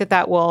 So I think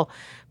that will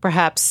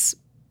perhaps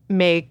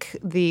make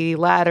the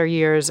latter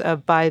years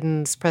of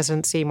Biden's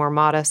presidency more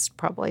modest,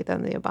 probably,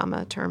 than the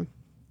Obama term.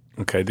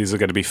 Okay, these are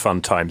going to be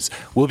fun times.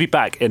 We'll be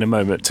back in a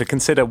moment to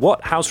consider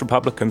what House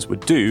Republicans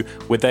would do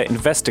with their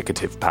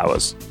investigative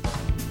powers.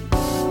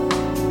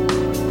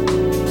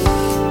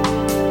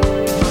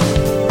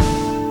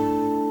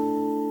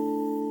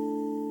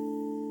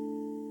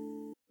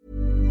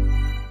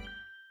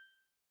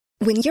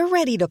 When you're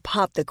ready to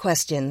pop the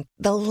question,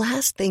 the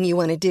last thing you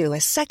want to do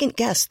is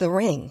second-guess the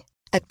ring.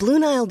 At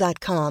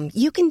BlueNile.com,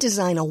 you can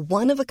design a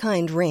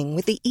one-of-a-kind ring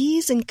with the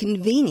ease and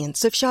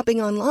convenience of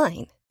shopping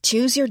online.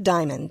 Choose your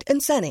diamond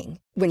and setting.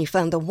 When you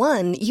find the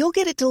one, you'll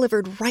get it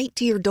delivered right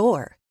to your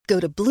door. Go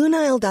to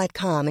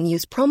BlueNile.com and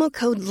use promo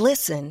code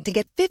LISTEN to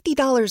get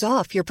 $50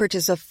 off your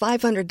purchase of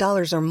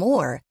 $500 or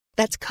more.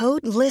 That's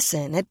code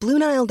LISTEN at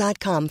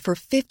BlueNile.com for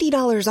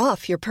 $50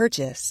 off your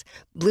purchase.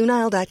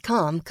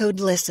 BlueNile.com, code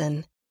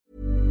LISTEN.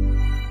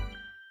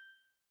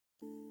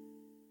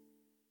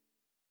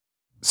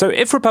 So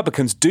if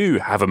Republicans do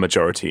have a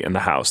majority in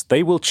the House,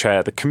 they will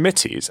chair the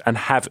committees and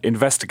have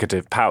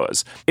investigative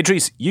powers.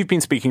 Idris, you've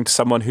been speaking to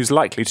someone who's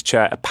likely to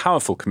chair a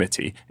powerful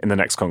committee in the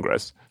next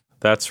Congress.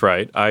 That's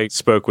right. I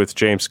spoke with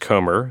James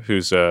Comer,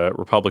 who's a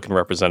Republican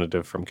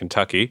representative from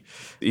Kentucky.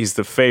 He's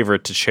the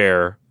favorite to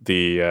chair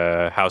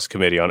the House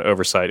Committee on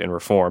Oversight and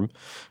Reform,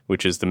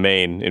 which is the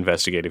main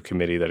investigative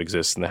committee that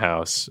exists in the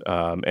House.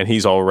 And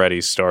he's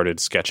already started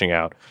sketching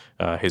out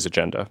his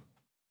agenda.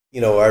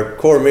 Our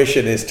core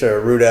mission is to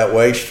root out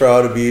waste,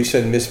 fraud, abuse,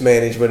 and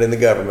mismanagement in the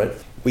government.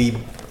 We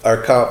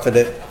are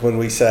confident when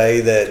we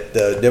say that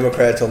the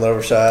Democrats on the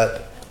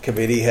Oversight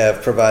Committee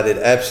have provided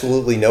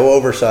absolutely no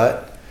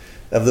oversight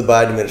of the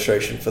Biden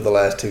administration for the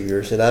last 2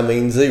 years, and I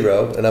mean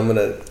zero, and I'm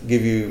going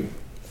to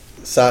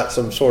cite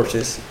some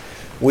sources.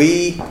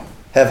 We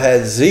have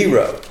had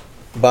zero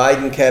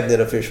Biden cabinet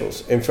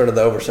officials in front of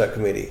the Oversight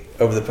Committee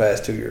over the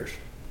past 2 years.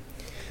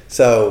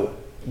 So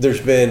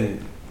there's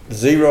been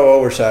zero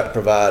oversight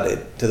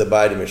provided to the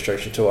Biden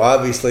administration. So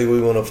obviously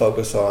we want to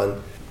focus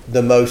on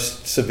the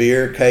most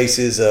severe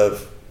cases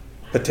of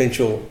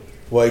potential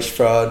waste,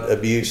 fraud,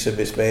 abuse, and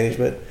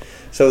mismanagement.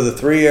 So the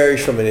three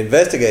areas from an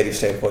investigative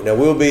standpoint. Now,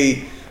 we'll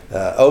be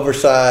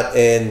oversight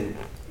and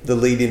the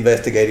lead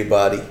investigative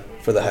body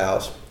for the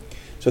House.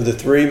 So the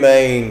three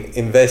main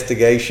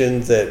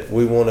investigations that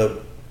we want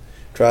to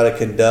try to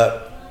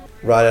conduct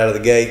right out of the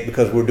gate,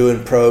 because we're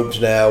doing probes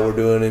now, we're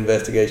doing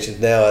investigations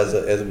now as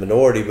a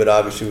minority, but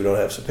obviously we don't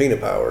have subpoena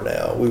power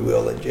now. We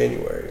will in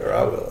January, or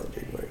I will in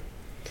January.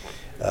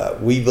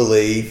 We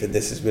believe, and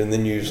this has been in the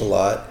news a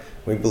lot,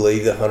 we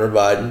believe that Hunter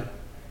Biden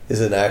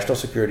is a national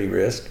security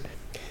risk,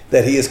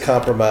 that he has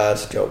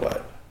compromised Joe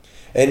Biden.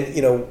 And,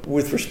 you know,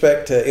 with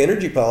respect to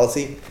energy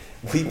policy,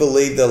 we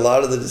believe that a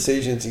lot of the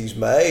decisions he's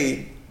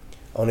made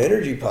on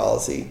energy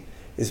policy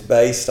is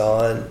based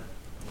on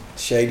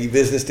shady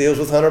business deals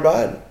with Hunter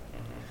Biden,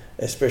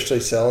 especially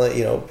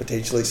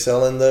potentially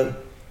selling the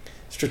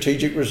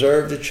strategic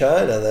reserve to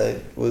China.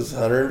 That was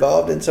Hunter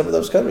involved in some of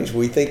those companies.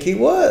 We think he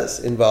was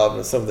involved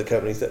in some of the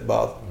companies that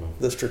bought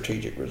the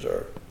strategic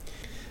reserve.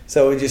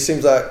 So it just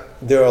seems like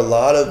there are a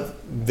lot of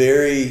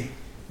very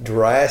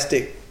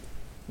drastic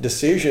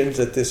decisions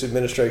that this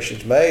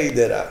administration's made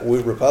that we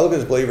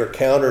Republicans believe are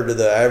counter to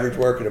the average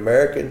working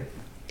American.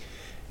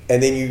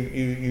 And then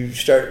you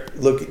start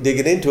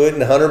digging into it,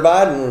 and Hunter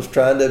Biden was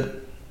trying to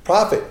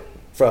profit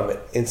from it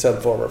in some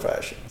form or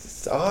fashion.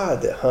 It's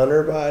odd that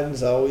Hunter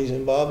Biden's always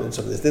involved in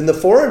some of this. Then the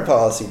foreign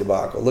policy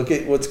debacle. Look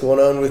at what's going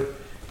on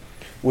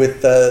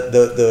with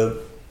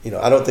the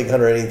I don't think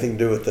Hunter had anything to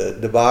do with the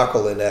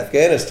debacle in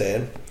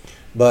Afghanistan,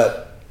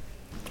 but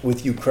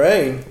with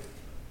Ukraine,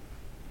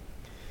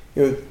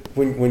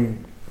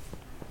 when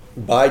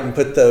Biden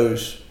put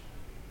those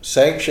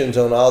sanctions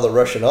on all the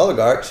Russian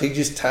oligarchs, he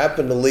just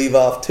happened to leave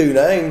off two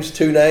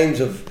names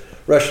of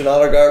Russian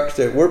oligarchs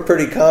that we're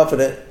pretty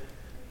confident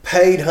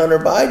paid Hunter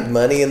Biden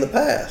money in the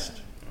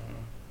past.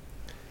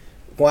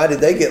 Why did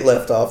they get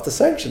left off the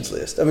sanctions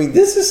list? I mean,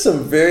 this is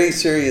some very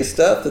serious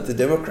stuff that the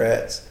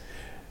Democrats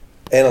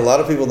and a lot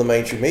of people in the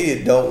mainstream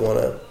media don't want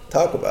to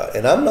talk about.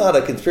 And I'm not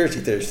a conspiracy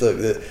theorist.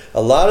 Look,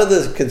 a lot of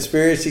the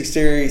conspiracy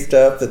theory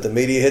stuff that the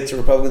media hits the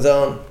Republicans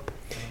on,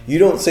 you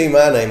don't see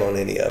my name on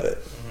any of it.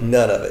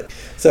 None of it.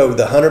 So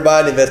the Hunter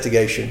Biden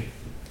investigation,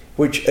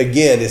 which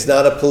again is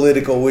not a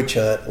political witch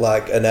hunt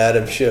like an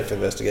Adam Schiff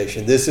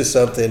investigation. This is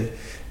something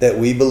that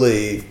we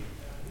believe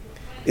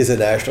is a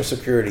national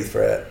security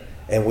threat,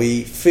 and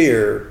we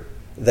fear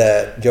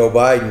that Joe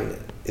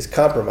Biden is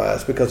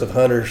compromised because of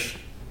Hunter's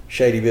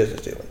shady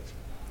business dealings.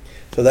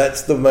 So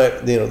that's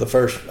the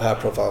first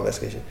high-profile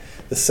investigation.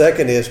 The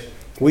second is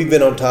we've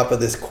been on top of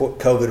this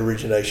COVID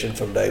origination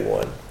from day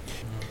one.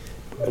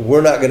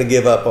 We're not going to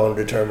give up on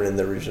determining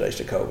the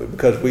origination of COVID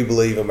because we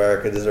believe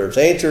America deserves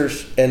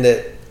answers and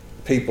that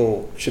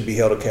people should be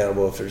held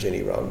accountable if there's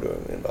any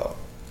wrongdoing involved.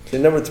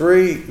 And number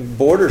three,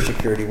 border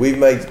security. We've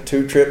made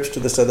 2 trips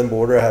to the southern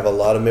border. I have a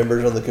lot of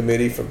members on the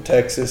committee from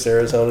Texas,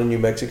 Arizona, New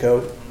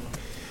Mexico.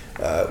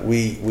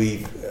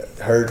 We've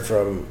heard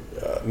from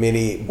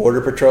many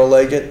Border Patrol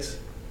agents,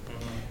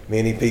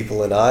 many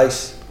people in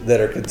ICE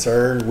that are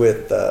concerned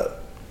with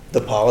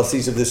the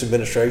policies of this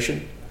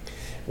administration.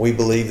 We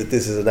believe that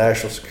this is a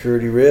national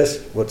security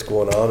risk, what's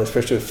going on,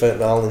 especially with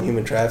fentanyl and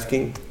human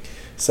trafficking.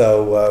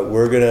 So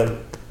we're going to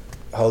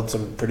hold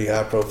some pretty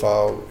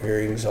high-profile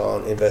hearings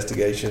on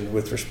investigations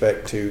with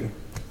respect to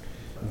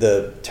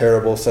the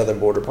terrible southern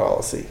border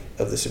policy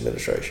of this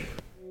administration.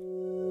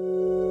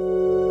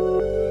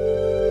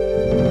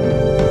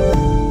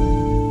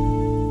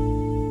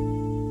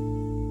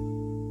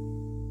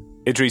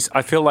 Idris,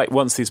 I feel like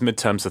once these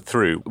midterms are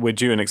through, we're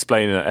due an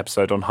explainer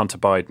episode on Hunter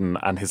Biden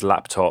and his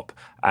laptop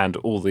and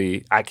all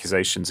the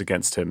accusations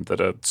against him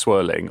that are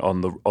swirling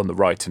on the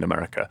right in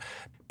America.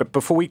 But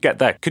before we get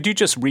there, could you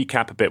just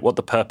recap a bit what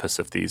the purpose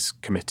of these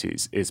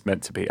committees is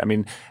meant to be? I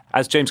mean,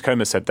 as James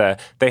Comer said there,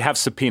 they have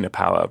subpoena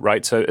power,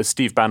 right? So as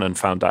Steve Bannon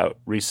found out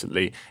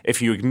recently, if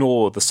you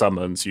ignore the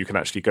summons, you can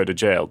actually go to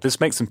jail.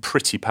 This makes them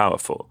pretty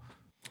powerful.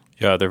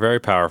 Yeah, they're very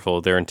powerful.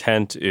 Their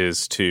intent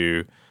is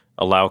to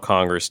allow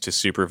Congress to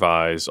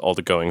supervise all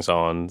the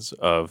goings-ons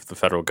of the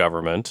federal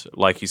government.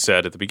 Like you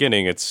said at the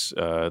beginning, it's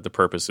the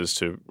purpose is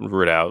to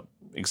root out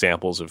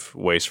examples of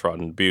waste, fraud,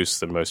 and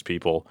abuse that most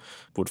people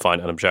would find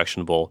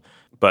unobjectionable.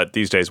 But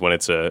these days, when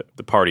it's the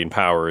party in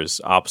power is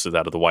opposite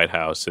that of the White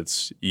House,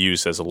 it's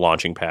used as a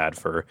launching pad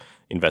for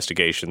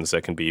investigations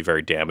that can be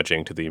very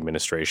damaging to the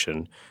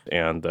administration.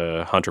 And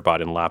the Hunter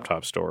Biden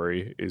laptop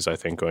story is, I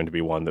think, going to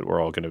be one that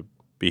we're all going to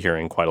be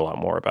hearing quite a lot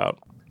more about.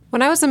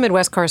 When I was a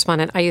Midwest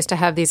correspondent, I used to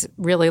have these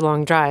really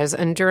long drives.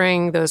 And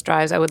during those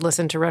drives, I would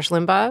listen to Rush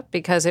Limbaugh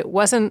because it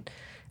wasn't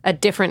a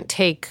different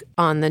take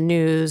on the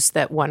news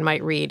that one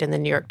might read in the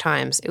New York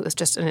Times. It was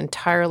just an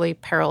entirely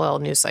parallel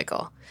news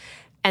cycle.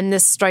 And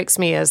this strikes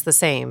me as the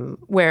same,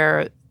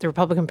 where the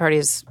Republican Party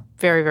is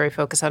very, very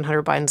focused on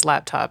Hunter Biden's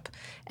laptop.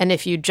 And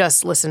if you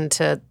just listen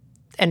to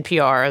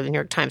NPR or the New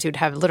York Times, you'd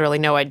have literally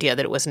no idea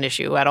that it was an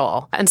issue at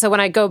all. And so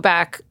when I go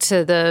back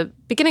to the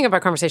beginning of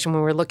our conversation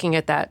when we were looking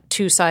at that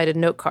 2-sided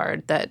note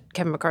card that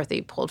Kevin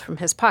McCarthy pulled from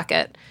his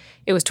pocket,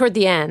 it was toward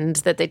the end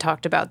that they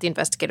talked about the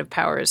investigative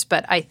powers.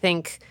 But I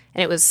think,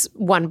 and it was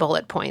one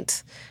bullet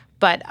point,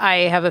 But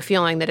I have a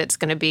feeling that it's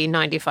going to be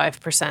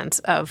 95%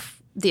 of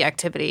the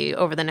activity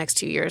over the next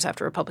 2 years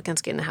after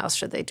Republicans gain the House,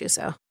 should they do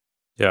so.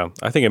 Yeah,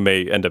 I think it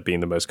may end up being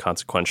the most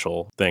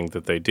consequential thing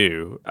that they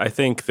do. I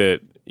think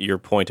that your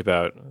point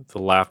about the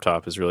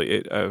laptop is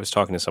really, I was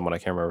talking to someone, I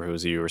can't remember if it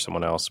was you or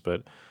someone else,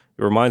 but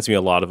it reminds me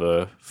a lot of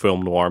a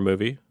film noir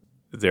movie.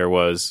 There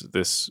was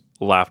this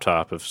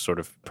laptop of sort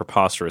of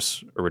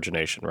preposterous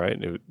origination, right?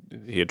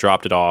 He had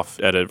dropped it off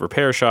at a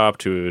repair shop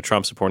to a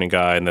Trump-supporting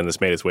guy, and then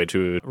this made its way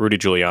to Rudy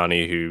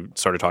Giuliani, who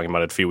started talking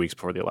about it a few weeks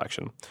before the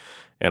election.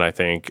 And I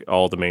think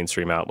all the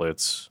mainstream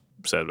outlets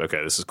said,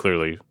 okay, this is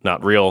clearly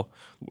not real.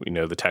 We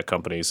know the tech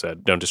companies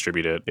said, don't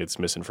distribute it. It's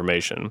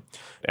misinformation.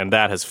 And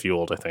that has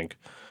fueled, I think,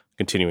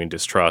 continuing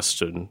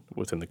distrust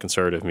within the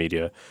conservative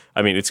media.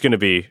 I mean, it's going to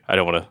be, I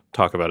don't want to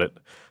talk about it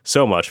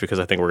so much because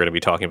I think we're going to be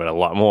talking about it a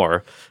lot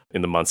more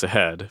in the months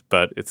ahead,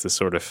 but it's this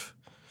sort of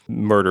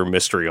murder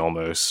mystery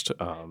almost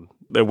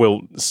that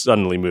will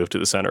suddenly move to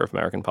the center of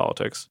American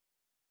politics.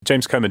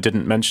 James Comer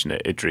didn't mention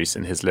it, Idris,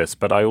 in his list,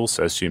 but I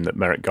also assume that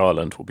Merrick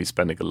Garland will be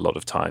spending a lot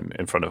of time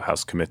in front of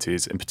House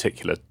committees, in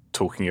particular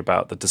talking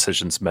about the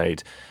decisions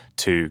made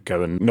to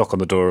go and knock on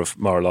the door of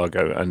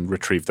Mar-a-Lago and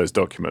retrieve those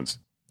documents.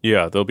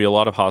 Yeah, there'll be a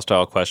lot of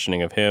hostile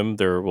questioning of him.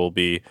 There will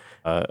be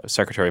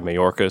Secretary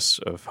Mayorkas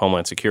of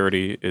Homeland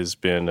Security has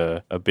been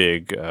a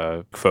big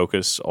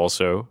focus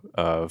also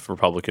of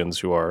Republicans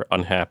who are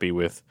unhappy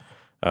with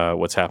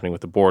what's happening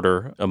with the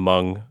border.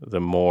 Among the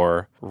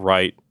more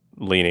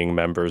right-leaning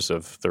members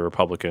of the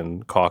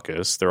Republican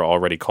caucus, there are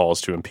already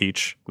calls to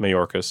impeach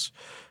Mayorkas.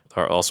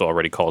 There are also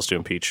already calls to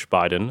impeach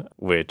Biden,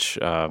 which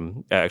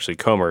actually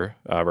Comer,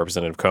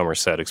 Representative Comer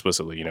said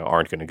explicitly,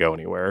 aren't going to go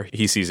anywhere.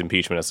 He sees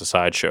impeachment as a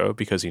sideshow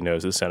because he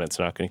knows the Senate's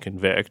not going to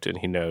convict, and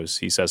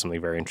he says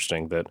something very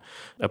interesting that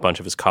a bunch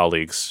of his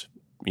colleagues,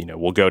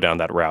 will go down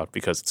that route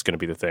because it's going to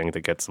be the thing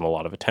that gets them a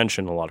lot of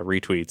attention, a lot of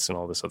retweets, and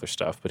all this other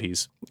stuff. But he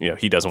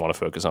doesn't want to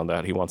focus on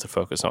that. He wants to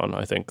focus on,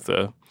 I think,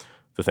 the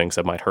things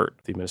that might hurt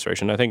the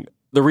administration. I think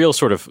the real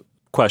sort of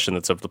question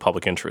that's of the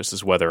public interest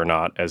is whether or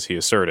not, as he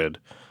asserted,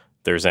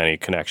 there's any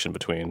connection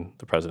between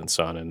the president's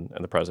son and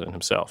the president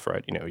himself,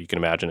 right? You can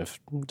imagine if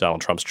Donald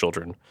Trump's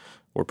children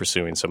were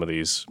pursuing some of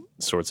these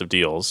sorts of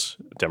deals,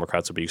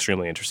 Democrats would be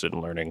extremely interested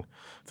in learning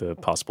the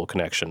possible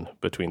connection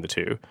between the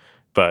two.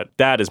 But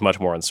that is much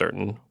more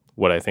uncertain.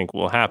 What I think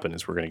will happen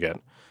is we're going to get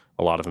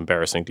a lot of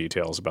embarrassing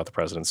details about the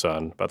president's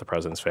son, about the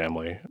president's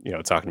family.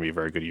 It's not going to be a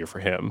very good year for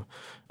him,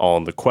 all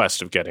in the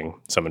quest of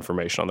getting some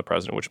information on the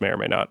president, which may or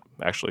may not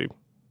actually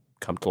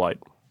come to light.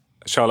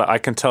 Charlotte, I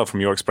can tell from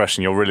your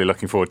expression you're really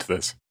looking forward to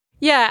this.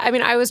 Yeah, I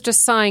mean, I was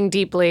just sighing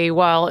deeply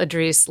while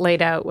Idris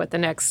laid out what the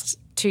next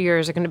 2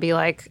 years are going to be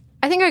like.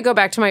 I think I go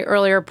back to my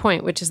earlier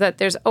point, which is that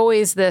there's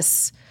always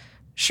this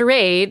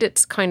charade.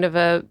 It's kind of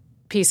a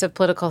piece of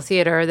political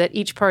theater that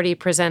each party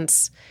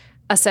presents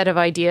a set of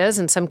ideas,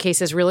 in some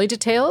cases really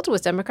detailed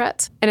with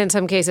Democrats, and in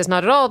some cases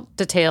not at all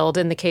detailed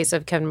in the case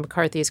of Kevin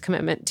McCarthy's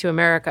commitment to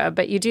America.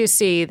 But you do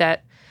see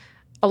that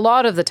a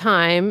lot of the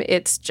time,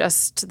 it's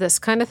just this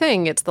kind of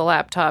thing. It's the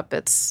laptop.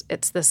 It's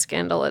this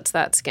scandal. It's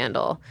that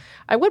scandal.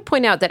 I would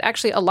point out that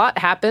actually a lot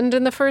happened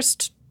in the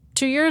first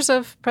 2 years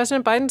of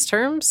President Biden's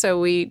term. So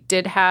we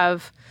did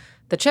have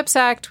the CHIPS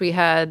Act. We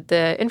had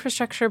the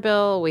infrastructure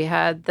bill. We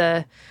had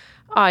the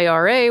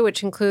IRA,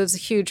 which includes a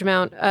huge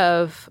amount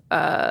of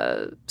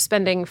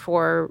spending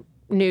for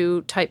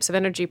new types of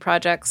energy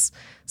projects.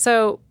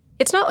 So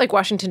it's not like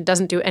Washington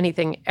doesn't do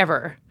anything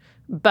ever.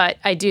 But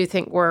I do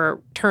think we're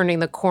turning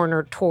the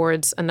corner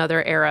towards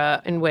another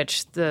era in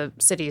which the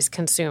city is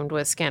consumed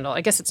with scandal.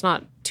 I guess it's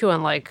not too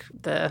unlike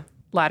the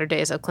latter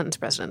days of Clinton's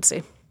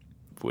presidency.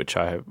 Which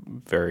I have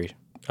very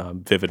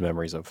vivid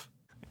memories of.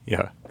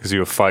 Yeah, because you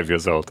were 5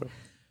 years old.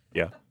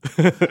 Yeah.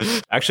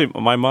 Actually,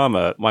 my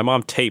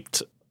mom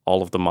taped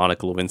all of the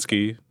Monica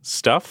Lewinsky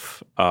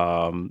stuff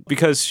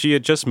because she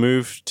had just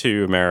moved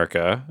to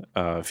America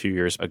a few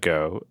years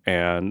ago,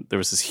 and there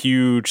was this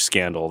huge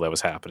scandal that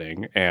was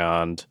happening,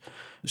 and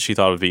she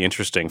thought it would be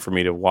interesting for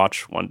me to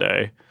watch one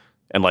day.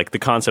 And the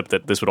concept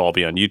that this would all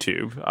be on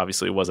YouTube,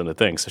 obviously it wasn't a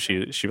thing. So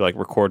she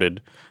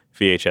recorded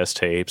VHS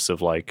tapes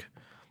of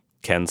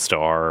Ken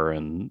Starr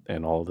and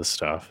all this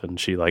stuff, and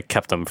she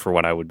kept them for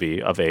when I would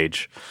be of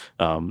age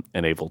and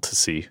able to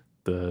see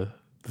the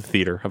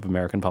theater of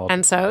American politics.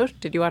 And so,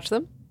 did you watch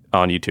them?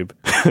 On YouTube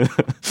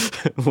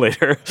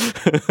later.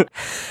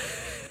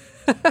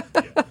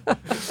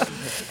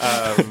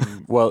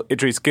 Well,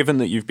 Idris, given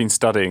that you've been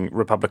studying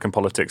Republican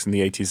politics in the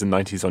 80s and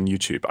 90s on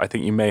YouTube, I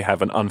think you may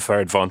have an unfair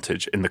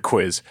advantage in the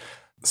quiz.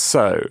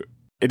 So,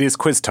 it is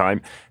quiz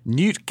time.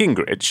 Newt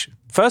Gingrich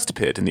first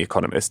appeared in The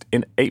Economist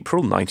in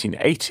April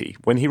 1980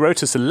 when he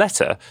wrote us a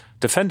letter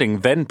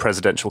defending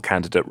then-presidential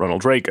candidate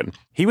Ronald Reagan.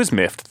 He was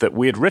miffed that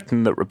we had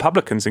written that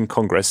Republicans in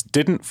Congress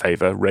didn't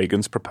favor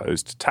Reagan's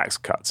proposed tax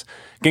cuts.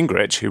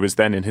 Gingrich, who was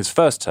then in his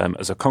first term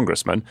as a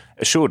congressman,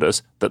 assured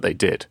us that they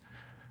did.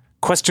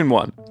 Question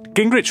 1.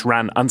 Gingrich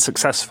ran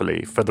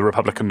unsuccessfully for the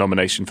Republican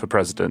nomination for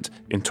president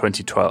in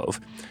 2012.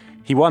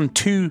 He won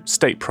 2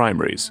 state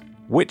primaries.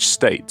 Which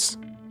states?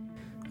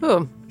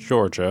 Oh.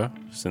 Georgia,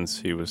 since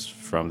he was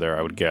from there,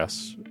 I would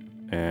guess.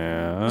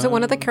 And Was it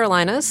one of the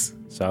Carolinas?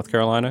 South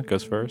Carolina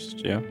goes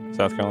first. Yeah,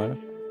 South Carolina.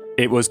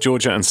 It was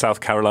Georgia and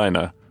South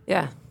Carolina.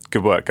 Yeah.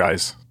 Good work,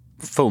 guys.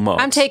 Full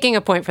marks. I'm taking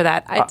a point for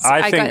that.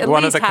 I think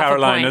one of the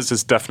Carolinas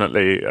is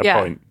definitely a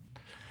point.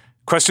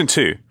 Question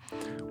 2.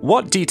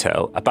 What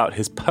detail about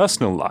his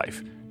personal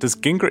life does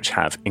Gingrich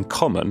have in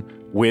common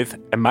with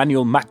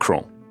Emmanuel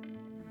Macron?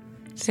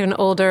 Is he an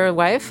older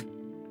wife?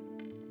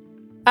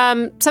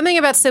 Something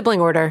about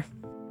sibling order.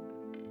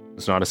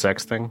 It's not a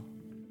sex thing?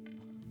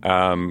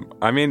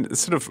 I mean, it's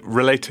sort of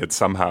related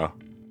somehow.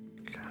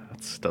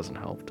 That doesn't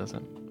help, does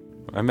it?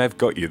 I may have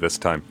got you this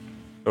time.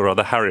 Or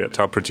rather, Harriet,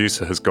 our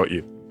producer, has got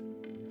you.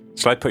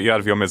 Shall I put you out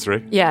of your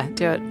misery? Yeah,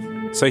 do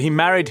it. So he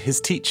married his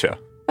teacher.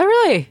 Oh,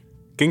 really?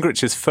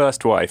 Gingrich's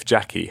first wife,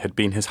 Jackie, had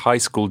been his high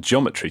school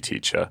geometry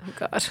teacher. Oh,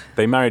 God.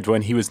 They married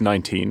when he was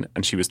 19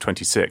 and she was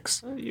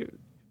 26.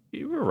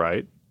 You were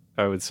right,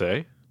 I would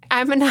say.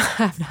 I'm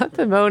not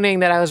bemoaning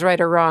that I was right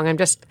or wrong. I'm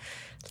just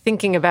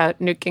thinking about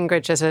Newt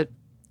Gingrich as a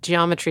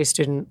geometry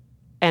student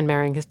and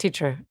marrying his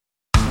teacher.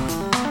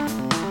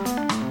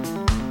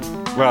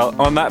 Well,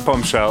 on that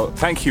bombshell,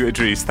 thank you,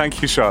 Idris.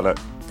 Thank you, Charlotte.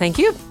 Thank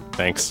you.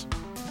 Thanks.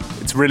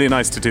 It's really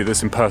nice to do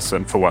this in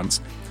person for once.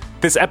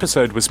 This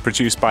episode was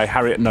produced by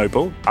Harriet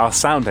Noble. Our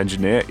sound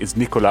engineer is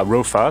Nicolas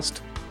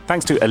Rofast.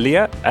 Thanks to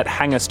Aaliyah at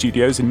Hangar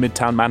Studios in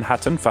Midtown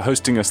Manhattan for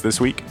hosting us this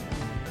week.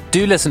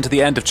 Do listen to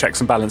the end of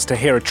Checks and Balance to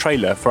hear a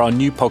trailer for our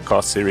new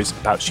podcast series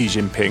about Xi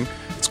Jinping.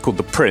 It's called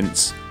The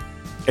Prince.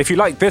 If you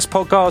like this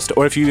podcast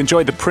or if you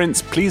enjoy The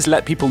Prince, please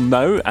let people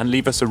know and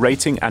leave us a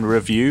rating and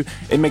review.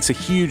 It makes a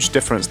huge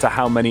difference to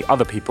how many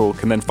other people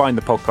can then find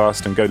the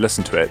podcast and go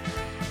listen to it.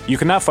 You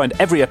can now find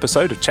every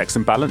episode of Checks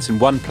and Balance in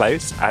one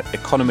place at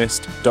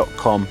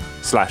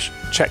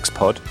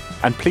economist.com/checkspod.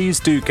 And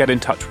please do get in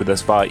touch with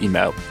us via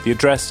email. The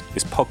address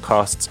is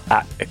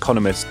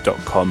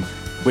podcasts@economist.com.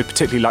 We'd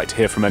particularly like to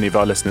hear from any of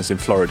our listeners in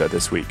Florida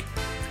this week.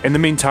 In the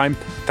meantime,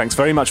 thanks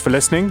very much for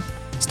listening.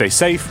 Stay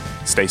safe,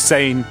 stay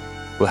sane.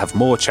 We'll have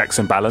more Checks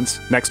and Balance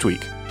next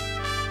week.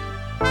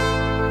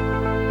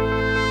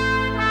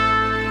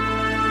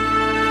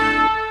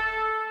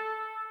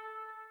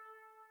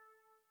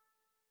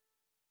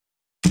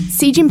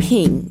 Xi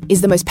Jinping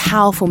is the most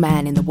powerful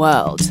man in the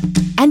world,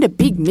 and a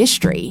big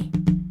mystery.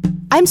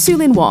 I'm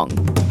Su-Lin Wong,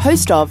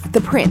 host of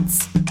The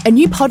Prince, a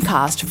new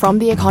podcast from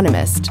The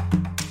Economist.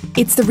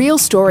 It's the real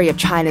story of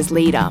China's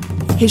leader,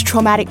 his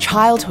traumatic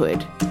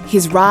childhood,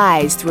 his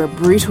rise through a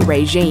brutal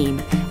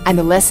regime, and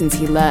the lessons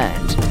he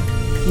learned.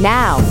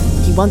 Now,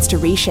 he wants to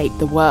reshape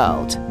the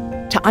world.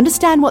 To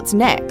understand what's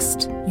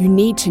next, you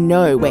need to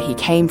know where he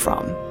came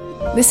from.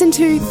 Listen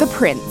to The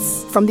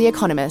Prince from The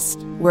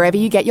Economist, wherever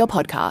you get your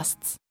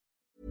podcasts.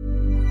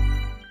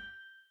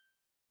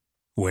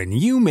 When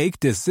you make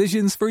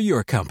decisions for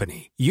your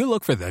company, you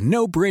look for the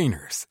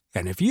no-brainers.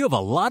 And if you have a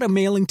lot of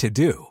mailing to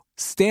do,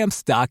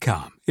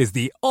 Stamps.com is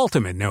the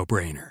ultimate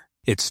no-brainer.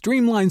 It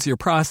streamlines your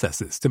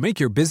processes to make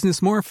your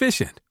business more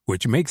efficient,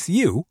 which makes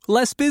you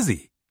less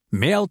busy.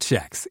 Mail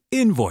checks,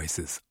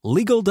 invoices,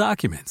 legal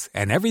documents,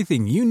 and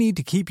everything you need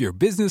to keep your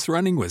business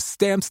running with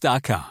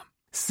Stamps.com.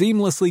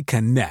 Seamlessly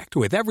connect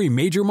with every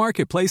major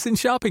marketplace and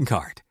shopping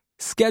cart.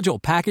 Schedule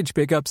package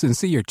pickups and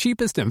see your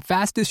cheapest and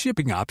fastest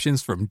shipping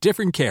options from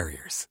different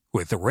carriers,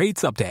 with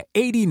rates up to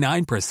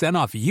 89%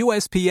 off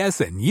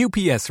USPS and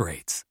UPS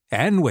rates.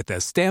 And with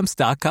the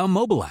Stamps.com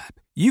mobile app,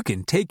 you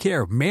can take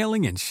care of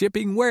mailing and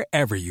shipping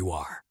wherever you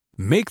are.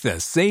 Make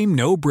the same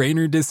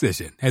no-brainer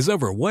decision as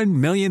over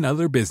 1 million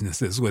other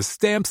businesses with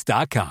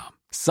Stamps.com.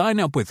 Sign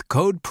up with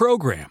code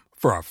PROGRAM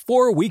for a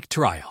 4-week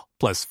trial,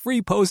 plus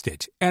free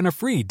postage and a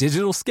free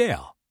digital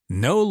scale.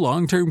 No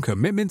long-term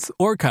commitments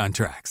or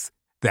contracts.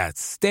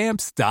 That's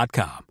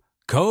Stamps.com.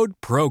 Code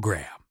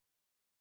PROGRAM.